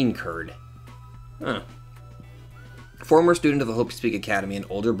dried bean curd. Huh. Former student of the Hope Speak Academy and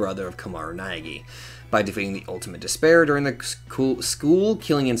older brother of Komaru Naegi. By defeating the Ultimate Despair during the school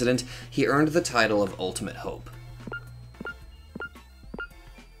killing incident, he earned the title of Ultimate Hope.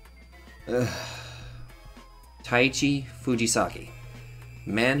 Taichi Fujisake,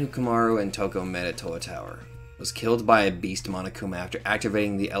 man who Komaru and Toko met at Toa Tower, was killed by a beast Monokuma after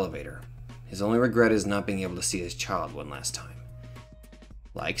activating the elevator. His only regret is not being able to see his child one last time.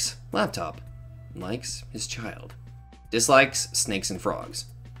 Likes laptop. Likes his child. Dislikes snakes and frogs.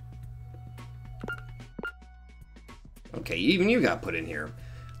 Okay, even you got put in here.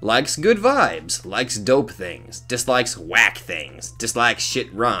 Likes good vibes. Likes dope things. Dislikes whack things. Dislikes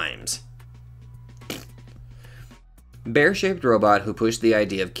shit rhymes. Bear-shaped robot who pushed the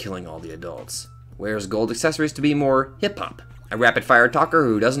idea of killing all the adults. Wears gold accessories to be more hip-hop. A rapid-fire talker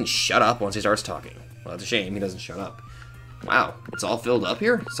who doesn't shut up once he starts talking. Well, it's a shame he doesn't shut up. Wow, it's all filled up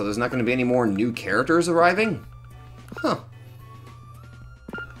here? So there's not going to be any more new characters arriving? Huh.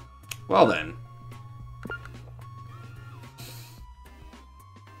 Well then.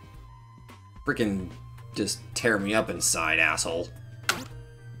 Freaking just tear me up inside, asshole.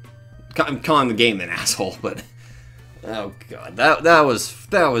 I'm calling the game an asshole, but oh god, that was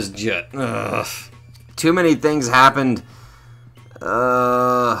just ugh. Too many things happened.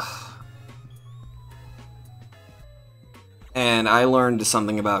 And I learned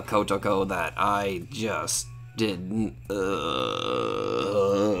something about Kotoko that I just didn't.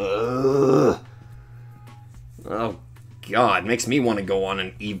 Oh God, makes me want to go on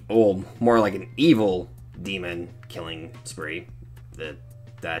an more like an evil demon killing spree.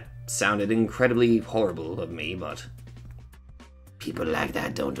 That sounded incredibly horrible of me, but people like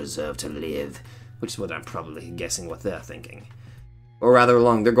that don't deserve to live, which is what I'm probably guessing what they're thinking. Or rather,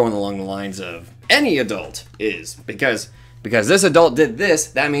 they're going along the lines of any adult is, because this adult did this,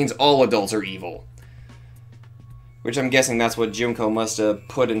 that means all adults are evil. Which I'm guessing that's what Junko must have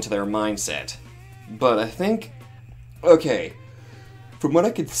put into their mindset. But I think, okay, from what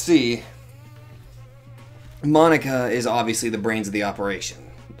I could see, Monica is obviously the brains of the operation,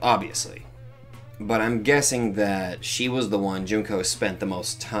 obviously. But I'm guessing that she was the one Junko spent the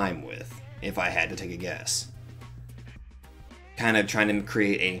most time with, if I had to take a guess. Kind of trying to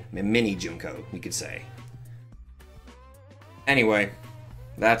create a mini Junko, you could say. Anyway,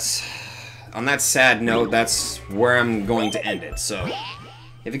 on that sad note, that's where I'm going to end it. So,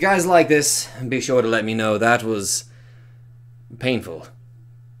 if you guys like this, be sure to let me know. That was painful.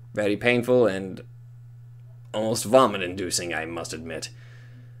 Very painful and almost vomit-inducing, I must admit.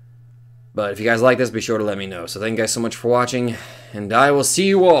 But if you guys like this, be sure to let me know. So thank you guys so much for watching, and I will see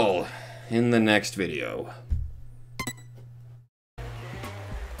you all in the next video.